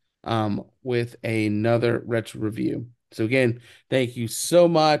Day with another retro review. So again, thank you so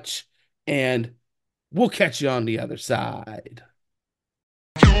much, and we'll catch you on the other side.